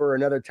go for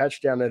another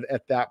touchdown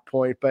at that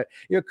point. But,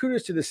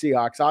 kudos to the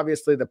Seahawks.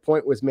 Obviously, the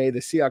point was made. The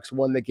Seahawks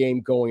won the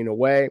game going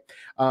away.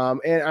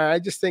 And I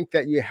just think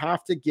that you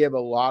have to give a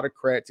lot of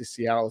credit to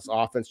Seattle's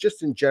offense,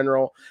 just in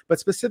general, but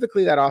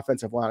specifically that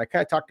offensive line. I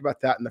kind of talked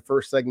about that in the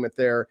first segment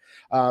there.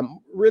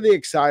 Really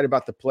excited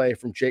about the play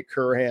from Jake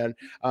Curhan,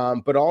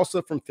 but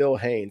also from Phil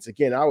Haynes.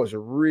 Again, I was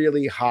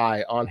really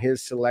high on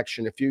his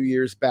selection a few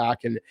years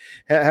back and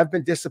have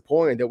been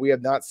disappointed that we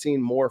have not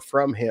seen more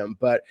from him,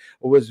 but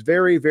was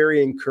very,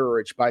 very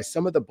encouraged by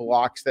some of the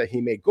blocks that he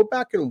made. Go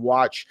back and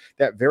watch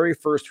that very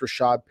first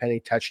Rashad Penny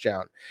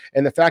touchdown.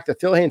 And the fact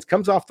that Phil Haynes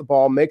comes off the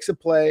ball, makes a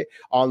play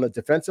on the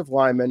defensive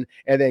lineman,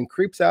 and then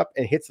creeps up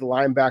and hits the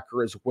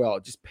linebacker as well.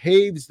 It just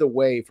paves the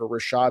way for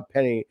Rashad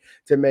Penny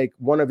to make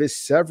one of his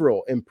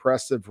several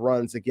impressive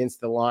runs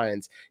against the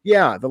Lions.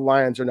 Yeah, the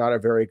Lions are not a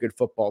very good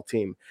football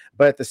team,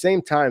 but at the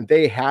same time,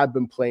 they have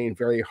been playing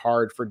very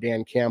hard for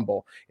Dan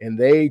Campbell, and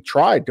they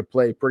tried to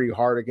play pretty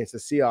hard against the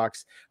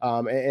Seahawks,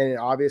 and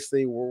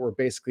obviously were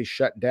basically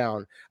shut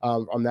down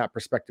on that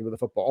perspective of the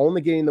football. Only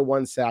getting the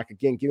one sack,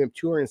 again, giving him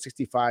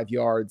 265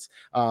 yards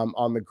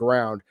on the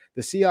ground.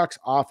 The Seahawks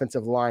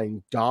offensive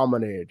line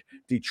dominated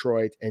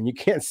Detroit, and you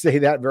can't say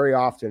that very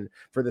often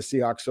for the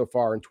Seahawks so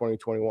far in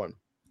 2021.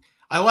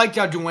 I liked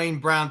how Dwayne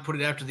Brown put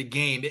it after the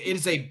game. It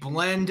is a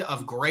blend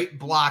of great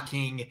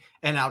blocking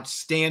and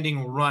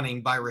outstanding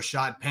running by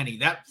Rashad Penny.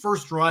 That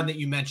first run that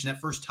you mentioned, that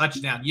first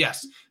touchdown,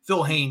 yes,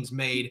 Phil Haynes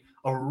made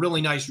a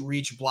really nice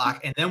reach block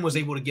and then was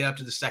able to get up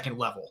to the second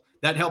level.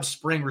 That helped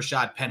spring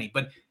Rashad Penny.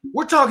 But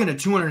we're talking a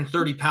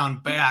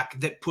 230-pound back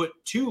that put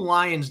two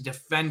Lions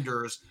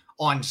defenders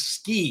on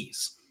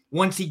skis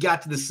once he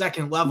got to the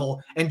second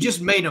level and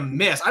just made him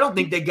miss. I don't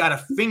think they got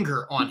a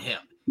finger on him.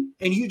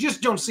 And you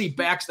just don't see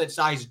backs that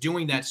size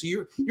doing that. So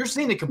you're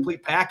seeing the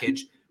complete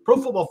package. Pro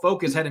Football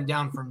Focus had him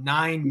down for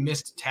 9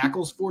 missed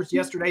tackles forced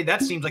yesterday.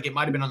 That seems like it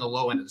might have been on the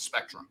low end of the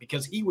spectrum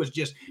because he was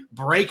just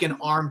breaking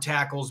arm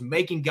tackles,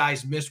 making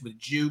guys miss with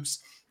jukes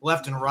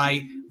left and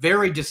right,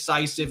 very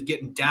decisive,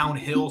 getting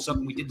downhill,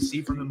 something we didn't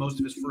see from him most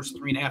of his first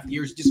 3.5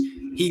 years. Just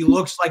he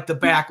looks like the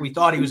back we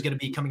thought he was going to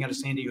be coming out of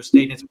San Diego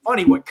State. And it's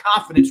funny what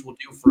confidence will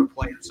do for a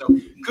player. So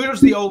kudos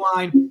to the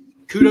O-line.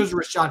 Kudos to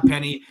Rashad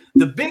Penny.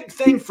 The big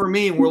thing for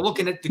me, and we're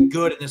looking at the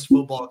good in this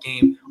football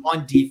game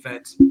on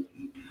defense,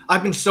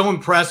 I've been so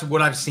impressed with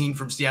what I've seen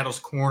from Seattle's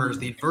corners,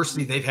 the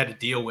adversity they've had to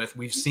deal with.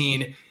 We've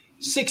seen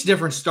 6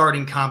 different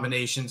starting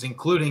combinations,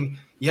 including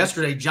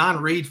yesterday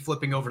John Reed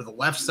flipping over to the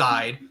left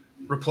side,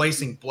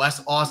 replacing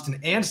Bless Austin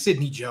and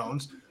Sidney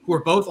Jones, who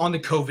are both on the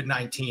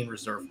COVID-19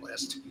 reserve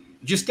list.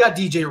 Just got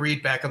DJ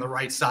Reed back on the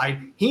right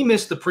side. He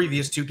missed the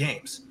previous 2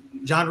 games.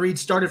 John Reed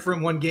started for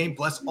him one game.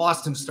 Bless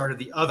Austin started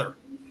the other.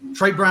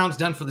 Trey Brown's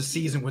done for the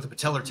season with a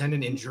patellar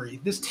tendon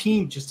injury. This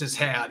team just has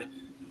had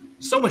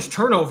so much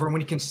turnover. And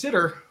when you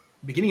consider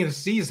the beginning of the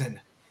season,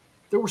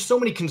 there were so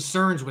many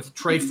concerns with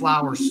Trey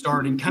Flowers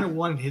starting, kind of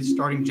wanted his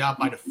starting job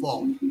by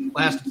default.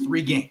 Lasted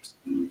 3 games.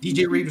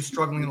 DJ Reed was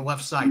struggling on the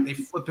left side. They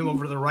flip him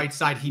over to the right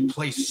side. He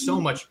plays so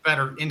much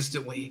better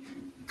instantly.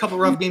 A couple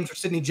of rough games for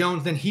Sidney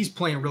Jones, then he's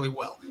playing really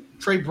well.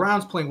 Trey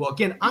Brown's playing well.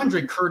 Again,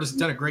 Andre Curtis has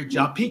done a great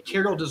job. Pete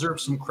Carroll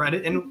deserves some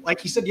credit. And like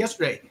he said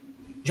yesterday,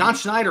 John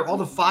Schneider, all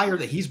the fire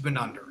that he's been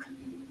under,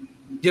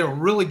 did a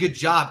really good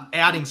job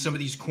adding some of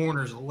these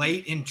corners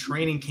late in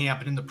training camp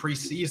and in the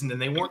preseason.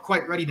 And they weren't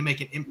quite ready to make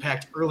an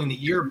impact early in the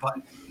year, but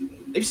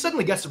they've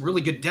suddenly got some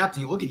really good depth.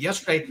 And you look at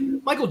yesterday,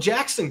 Michael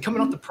Jackson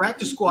coming off the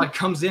practice squad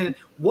comes in.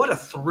 What a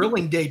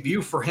thrilling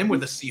debut for him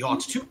with the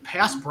Seahawks. 2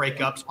 pass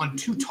breakups on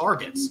 2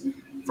 targets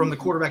from the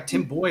quarterback,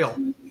 Tim Boyle.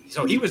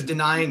 So he was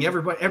denying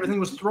everybody, everything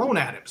was thrown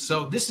at him.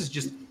 So this is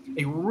just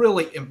a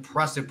really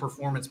impressive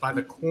performance by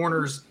the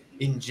corners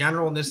in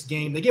general in this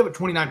game. They gave it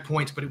 29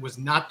 points, but it was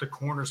not the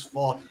corners'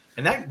 fault.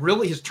 And that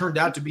really has turned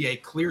out to be a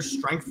clear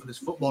strength for this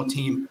football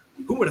team.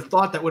 Who would have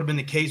thought that would have been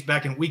the case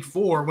back in week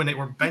 4 when they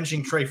were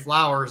benching Trey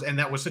Flowers, and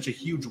that was such a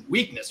huge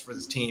weakness for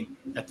this team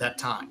at that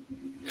time?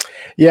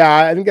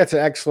 Yeah, I think that's an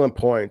excellent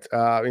point.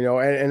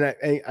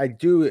 I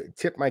do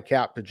tip my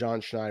cap to John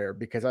Schneider,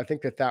 because I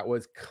think that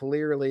was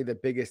clearly the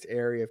biggest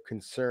area of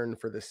concern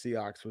for the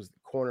Seahawks was the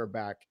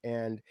cornerback.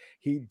 And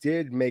he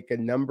did make a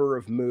number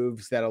of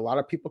moves that a lot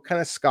of people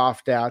kind of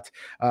scoffed at,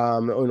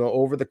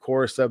 over the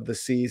course of the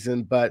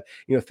season. But,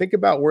 think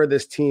about where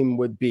this team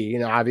would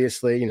be.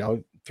 Obviously,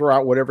 throw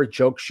out whatever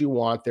jokes you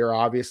want. They're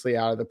obviously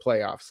out of the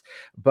playoffs.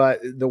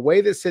 But the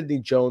way that Sidney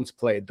Jones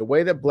played, the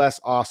way that Bless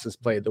Austin's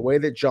played, the way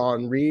that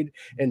John Reed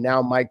and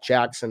now Mike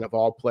Jackson have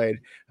all played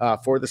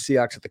for the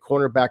Seahawks at the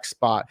cornerback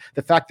spot,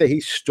 the fact that he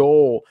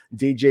stole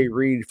DJ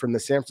Reed from the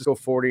San Francisco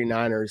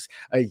 49ers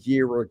a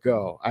year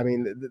ago. I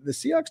mean, the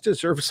Seahawks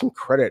deserve some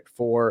credit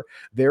for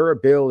their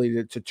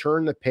ability to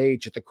turn the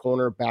page at the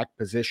cornerback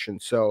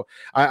position. So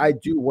I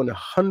do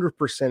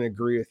 100%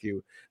 agree with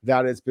you.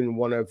 That has been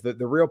one of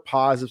the real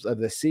positives of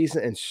the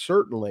season, and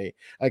certainly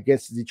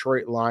against the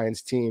Detroit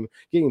Lions team,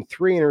 getting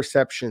 3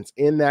 interceptions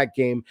in that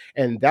game.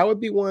 And that would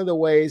be one of the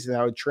ways, and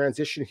I would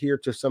transition here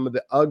to some of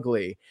the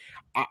ugly.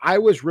 I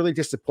was really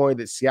disappointed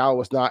that Seattle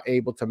was not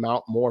able to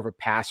mount more of a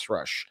pass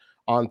rush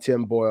on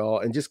Tim Boyle,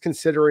 and just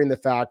considering the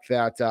fact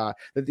that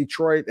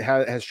Detroit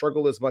has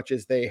struggled as much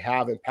as they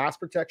have in pass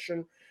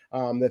protection,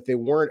 that they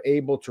weren't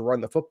able to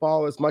run the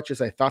football as much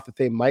as I thought that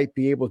they might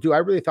be able to do. I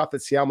really thought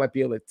that Seattle might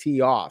be able to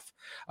tee off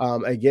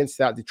against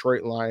that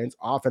Detroit Lions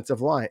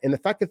offensive line. And the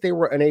fact that they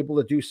were unable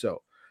to do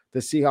so, the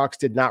Seahawks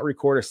did not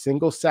record a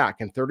single sack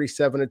in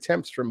 37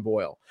 attempts from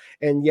Boyle.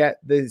 And yet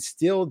they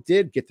still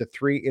did get the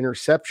 3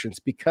 interceptions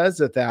because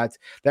of that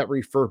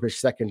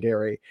refurbished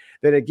secondary.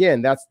 That,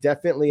 again, that's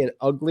definitely an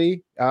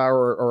ugly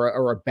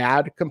or a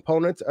bad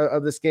component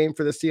of this game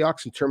for the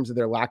Seahawks in terms of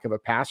their lack of a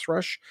pass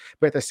rush.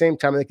 But at the same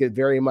time, I think it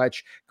very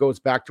much goes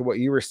back to what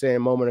you were saying a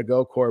moment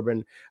ago,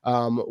 Corbin,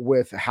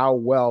 with how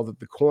well that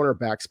the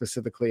cornerback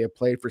specifically have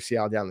played for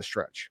Seattle down the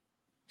stretch.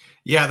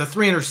 Yeah, the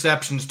 3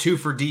 interceptions, 2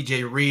 for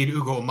DJ Reed.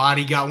 Ugo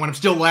Amadi got one. I'm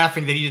still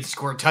laughing that he didn't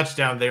score a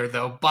touchdown there,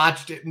 though.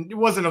 Botched it. It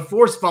wasn't a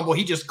forced fumble.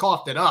 He just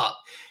coughed it up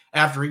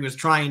after he was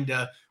trying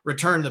to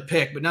return the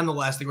pick. But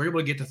nonetheless, they were able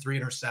to get to 3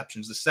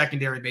 interceptions. The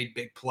secondary made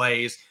big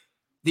plays.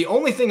 The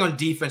only thing on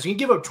defense, you can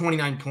give up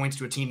 29 points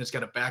to a team that's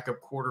got a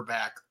backup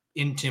quarterback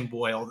in Tim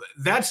Boyle.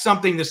 That's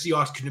something the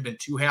Seahawks couldn't have been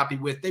too happy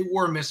with. They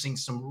were missing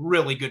some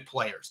really good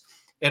players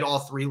at all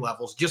 3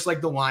 levels, just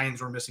like the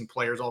Lions were missing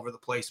players all over the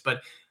place.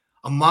 But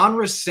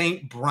Amon-Ra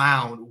St.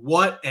 Brown,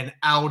 what an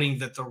outing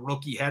that the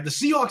rookie had. The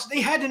Seahawks, they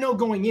had to know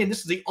going in, this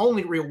is the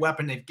only real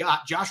weapon they've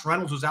got. Josh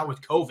Reynolds was out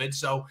with COVID,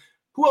 so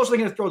who else are they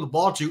going to throw the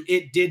ball to?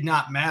 It did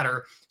not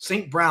matter.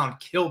 St. Brown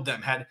killed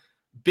them, had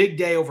big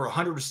day, over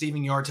 100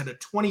 receiving yards, had a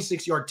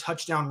 26-yard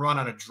touchdown run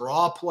on a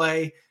draw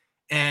play,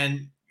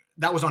 and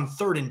that was on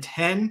 3rd and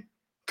 10,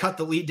 cut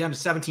the lead down to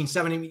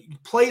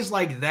 17-7. Plays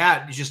like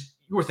that, you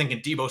were thinking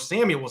Deebo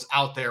Samuel was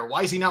out there.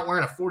 Why is he not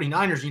wearing a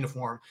 49ers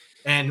uniform?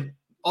 And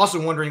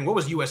also wondering, what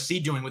was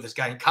USC doing with this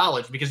guy in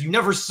college? Because you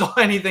never saw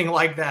anything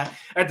like that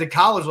at the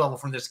college level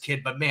from this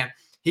kid. But, man,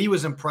 he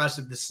was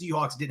impressive. The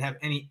Seahawks didn't have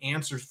any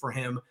answers for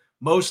him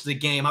most of the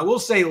game. I will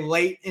say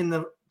late in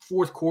the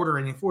fourth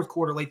quarter, late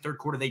 3rd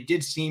quarter, they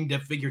did seem to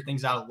figure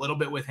things out a little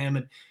bit with him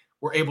and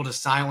were able to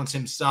silence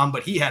him some.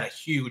 But he had a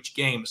huge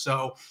game.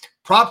 So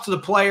props to the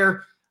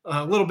player.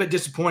 A little bit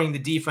disappointing the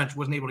defense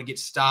wasn't able to get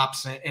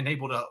stops and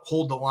able to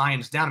hold the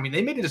Lions down. I mean,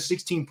 they made it a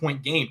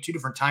 16-point game 2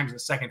 different times in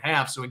the second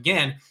half. So,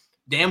 again,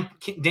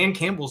 Dan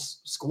Campbell's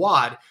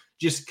squad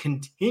just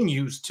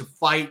continues to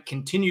fight,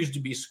 continues to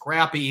be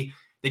scrappy.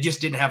 They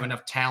just didn't have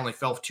enough talent. They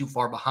fell too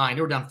far behind.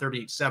 They were down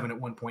 38-7 at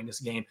one point in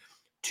this game.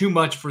 Too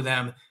much for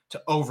them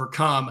to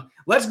overcome.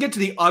 Let's get to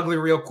the ugly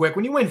real quick.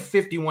 When you win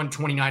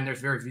 51-29,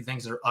 there's very few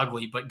things that are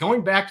ugly. But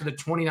going back to the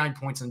 29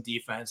 points on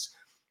defense,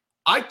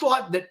 I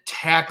thought that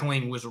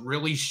tackling was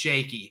really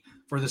shaky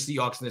for the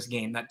Seahawks in this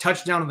game. That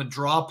touchdown on the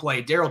draw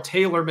play, Darrell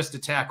Taylor missed a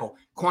tackle.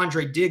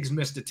 Quandre Diggs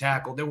missed a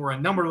tackle. There were a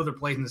number of other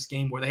plays in this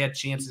game where they had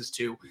chances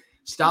to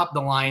stop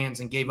the Lions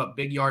and gave up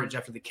big yardage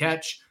after the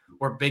catch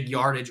or big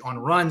yardage on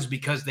runs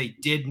because they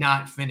did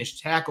not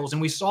finish tackles.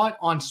 And we saw it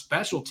on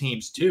special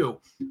teams too.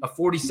 A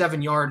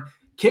 47-yard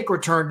kick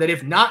return that,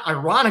 if not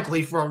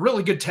ironically for a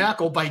really good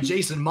tackle by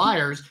Jason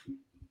Myers,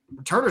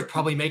 returners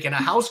probably making a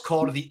house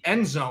call to the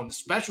end zone. The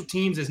special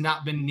teams has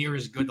not been near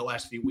as good the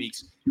last few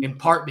weeks, in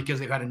part because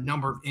they've had a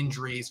number of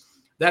injuries.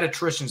 That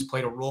attrition's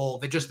played a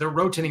role. They're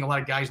rotating a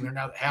lot of guys in there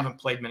now that haven't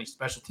played many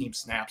special team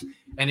snaps,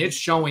 and it's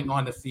showing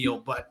on the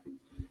field. But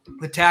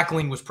the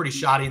tackling was pretty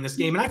shoddy in this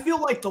game. And I feel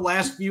like the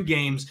last few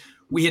games,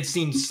 we had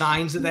seen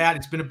signs of that.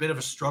 It's been a bit of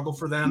a struggle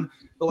for them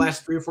the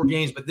last 3 or 4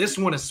 games, but this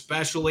one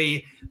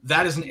especially,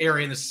 that is an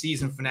area in the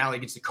season finale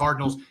against the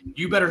Cardinals.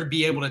 You better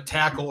be able to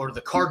tackle or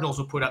the Cardinals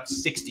will put up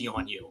 60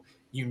 on you.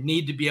 You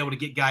need to be able to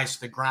get guys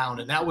to the ground.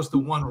 And that was the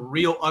one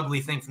real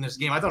ugly thing from this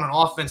game. I thought on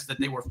offense that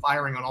they were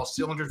firing on all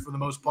cylinders for the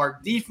most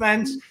part.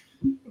 Defense,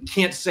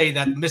 can't say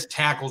that. Missed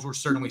tackles were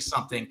certainly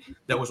something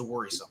that was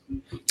worrisome.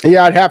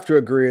 Yeah, I'd have to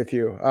agree with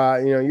you.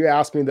 You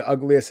asked me the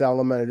ugliest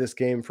element of this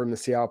game from the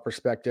Seattle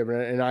perspective,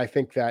 and I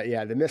think that,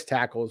 the missed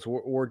tackles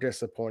were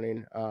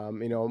disappointing.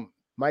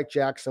 Mike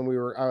Jackson,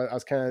 I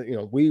was kind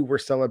of, we were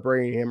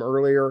celebrating him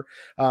earlier.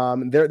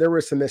 There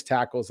were some missed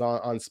tackles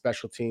on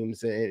special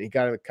teams, and he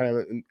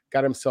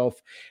got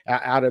himself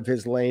out of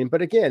his lane.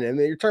 But again, and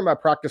you're talking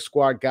about practice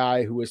squad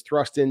guy who was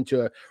thrust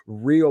into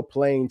real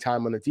playing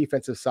time on the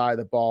defensive side of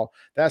the ball.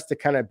 That's to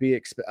kind of be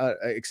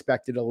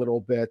expected a little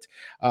bit.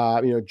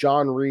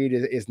 John Reed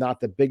is not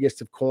the biggest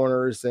of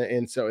corners,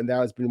 and that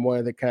has been one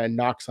of the kind of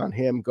knocks on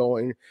him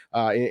going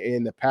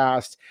in the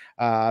past.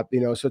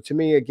 So to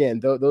me, again,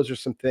 those are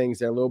some things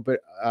that are a little bit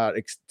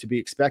to be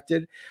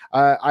expected.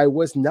 I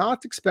was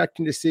not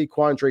expecting to see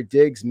Quandre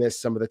Diggs miss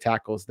some of the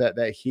tackles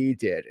that he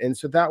did, and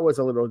so that was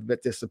a little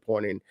bit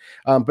disappointing.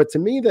 But to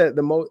me,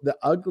 the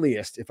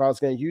ugliest, if I was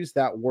going to use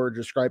that word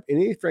to describe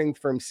anything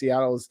from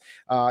Seattle's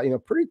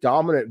pretty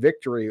dominant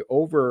victory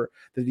over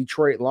the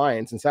Detroit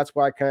Lions, and so that's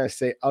why I kind of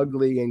say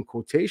ugly in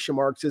quotation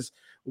marks, is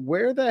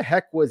where the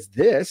heck was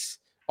this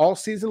all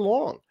season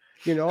long?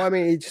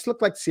 It just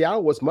looked like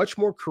Seattle was much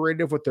more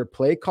creative with their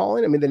play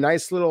calling. I mean, the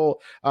nice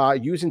little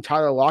using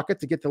Tyler Lockett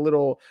to get the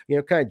little,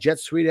 kind of jet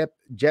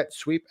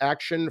sweep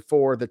action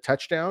for the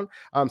touchdown.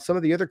 Some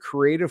of the other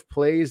creative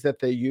plays that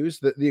they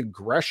used, the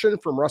aggression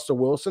from Russell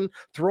Wilson,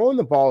 throwing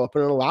the ball up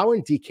and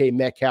allowing DK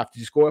Metcalf to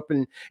just go up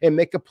and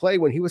make a play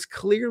when he was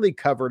clearly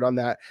covered on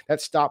that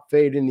stop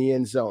fade in the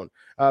end zone.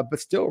 But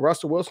still,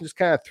 Russell Wilson just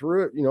kind of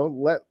threw it,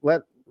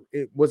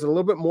 it was a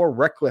little bit more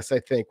reckless, I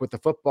think, with the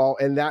football,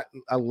 and that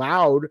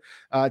allowed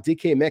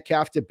DK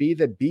Metcalf to be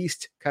the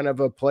beast kind of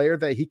a player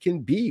that he can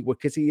be,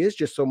 because he is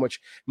just so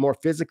much more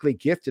physically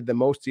gifted than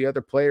most of the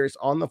other players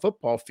on the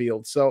football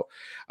field. So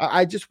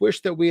I just wish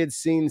that we had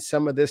seen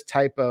some of this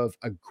type of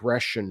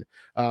aggression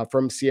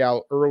from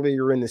Seattle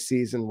earlier in the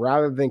season,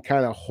 rather than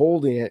kind of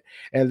holding it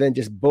and then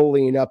just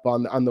bullying up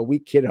on the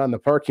weak kid on the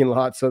parking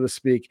lot, so to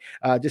speak,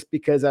 just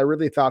because I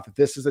really thought that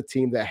this is a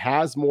team that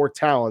has more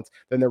talent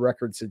than the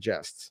record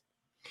suggests.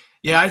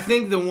 Yeah, I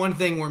think the one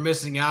thing we're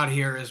missing out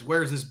here is,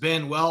 where's this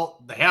been?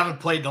 Well, they haven't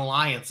played the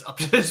Lions up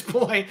to this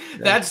point. Yeah.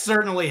 That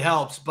certainly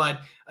helps,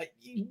 but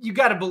you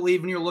got to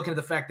believe when you're looking at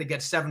the fact they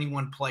got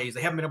 71 plays.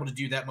 They haven't been able to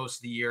do that most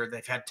of the year.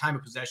 They've had time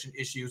of possession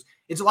issues.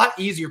 It's a lot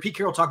easier. Pete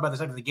Carroll talked about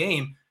this after the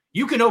game.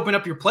 You can open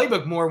up your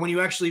playbook more when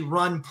you actually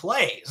run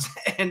plays.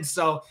 And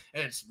so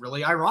it's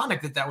really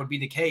ironic that would be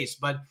the case,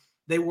 but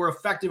they were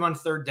effective on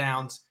third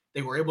downs.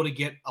 They were able to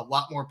get a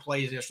lot more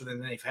plays yesterday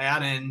than they've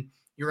had, and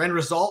your end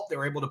result, they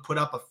were able to put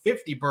up a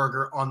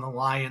 50-burger on the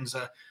Lions.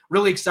 A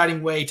really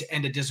exciting way to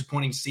end a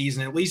disappointing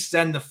season, at least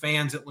send the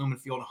fans at Lumen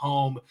Field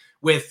home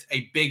with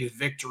a big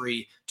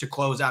victory to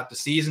close out the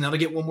season. They'll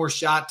get one more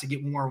shot to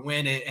get one more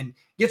win and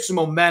get some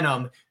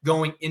momentum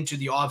going into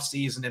the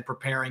offseason and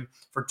preparing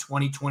for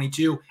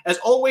 2022. As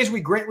always, we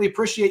greatly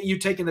appreciate you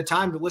taking the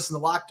time to listen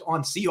to Locked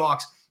On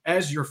Seahawks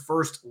as your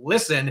first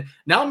listen.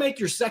 Now make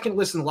your second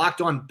listen Locked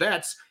On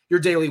Bets, your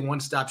daily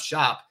one-stop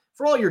shop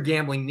for all your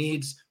gambling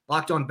needs.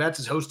 Locked On Bets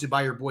is hosted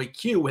by your boy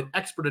Q with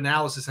expert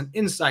analysis and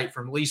insight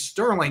from Lee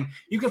Sterling.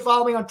 You can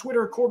follow me on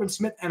Twitter at Corbin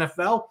Smith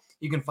NFL.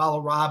 You can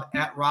follow Rob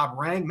at Rob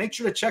Rang. Make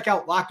sure to check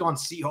out Locked On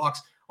Seahawks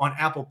on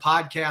Apple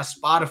Podcasts,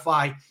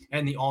 Spotify,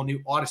 and the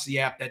all-new Odyssey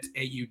app. That's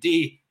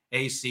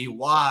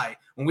AUDACY.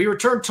 When we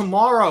return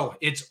tomorrow,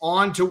 it's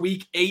on to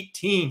Week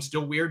 18.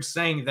 Still weird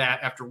saying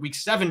that after Week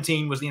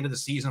 17 was the end of the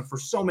season for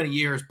so many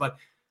years, but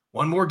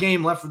one more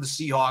game left for the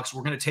Seahawks.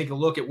 We're going to take a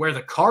look at where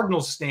the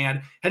Cardinals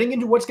stand, heading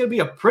into what's going to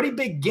be a pretty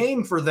big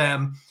game for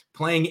them,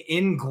 playing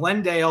in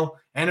Glendale.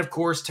 And, of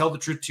course, Tell the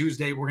Truth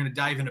Tuesday, we're going to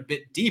dive in a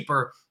bit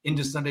deeper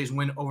into Sunday's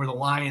win over the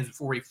Lions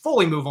before we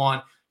fully move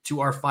on to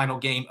our final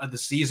game of the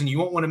season. You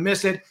won't want to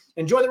miss it.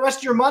 Enjoy the rest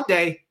of your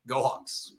Monday. Go Hawks.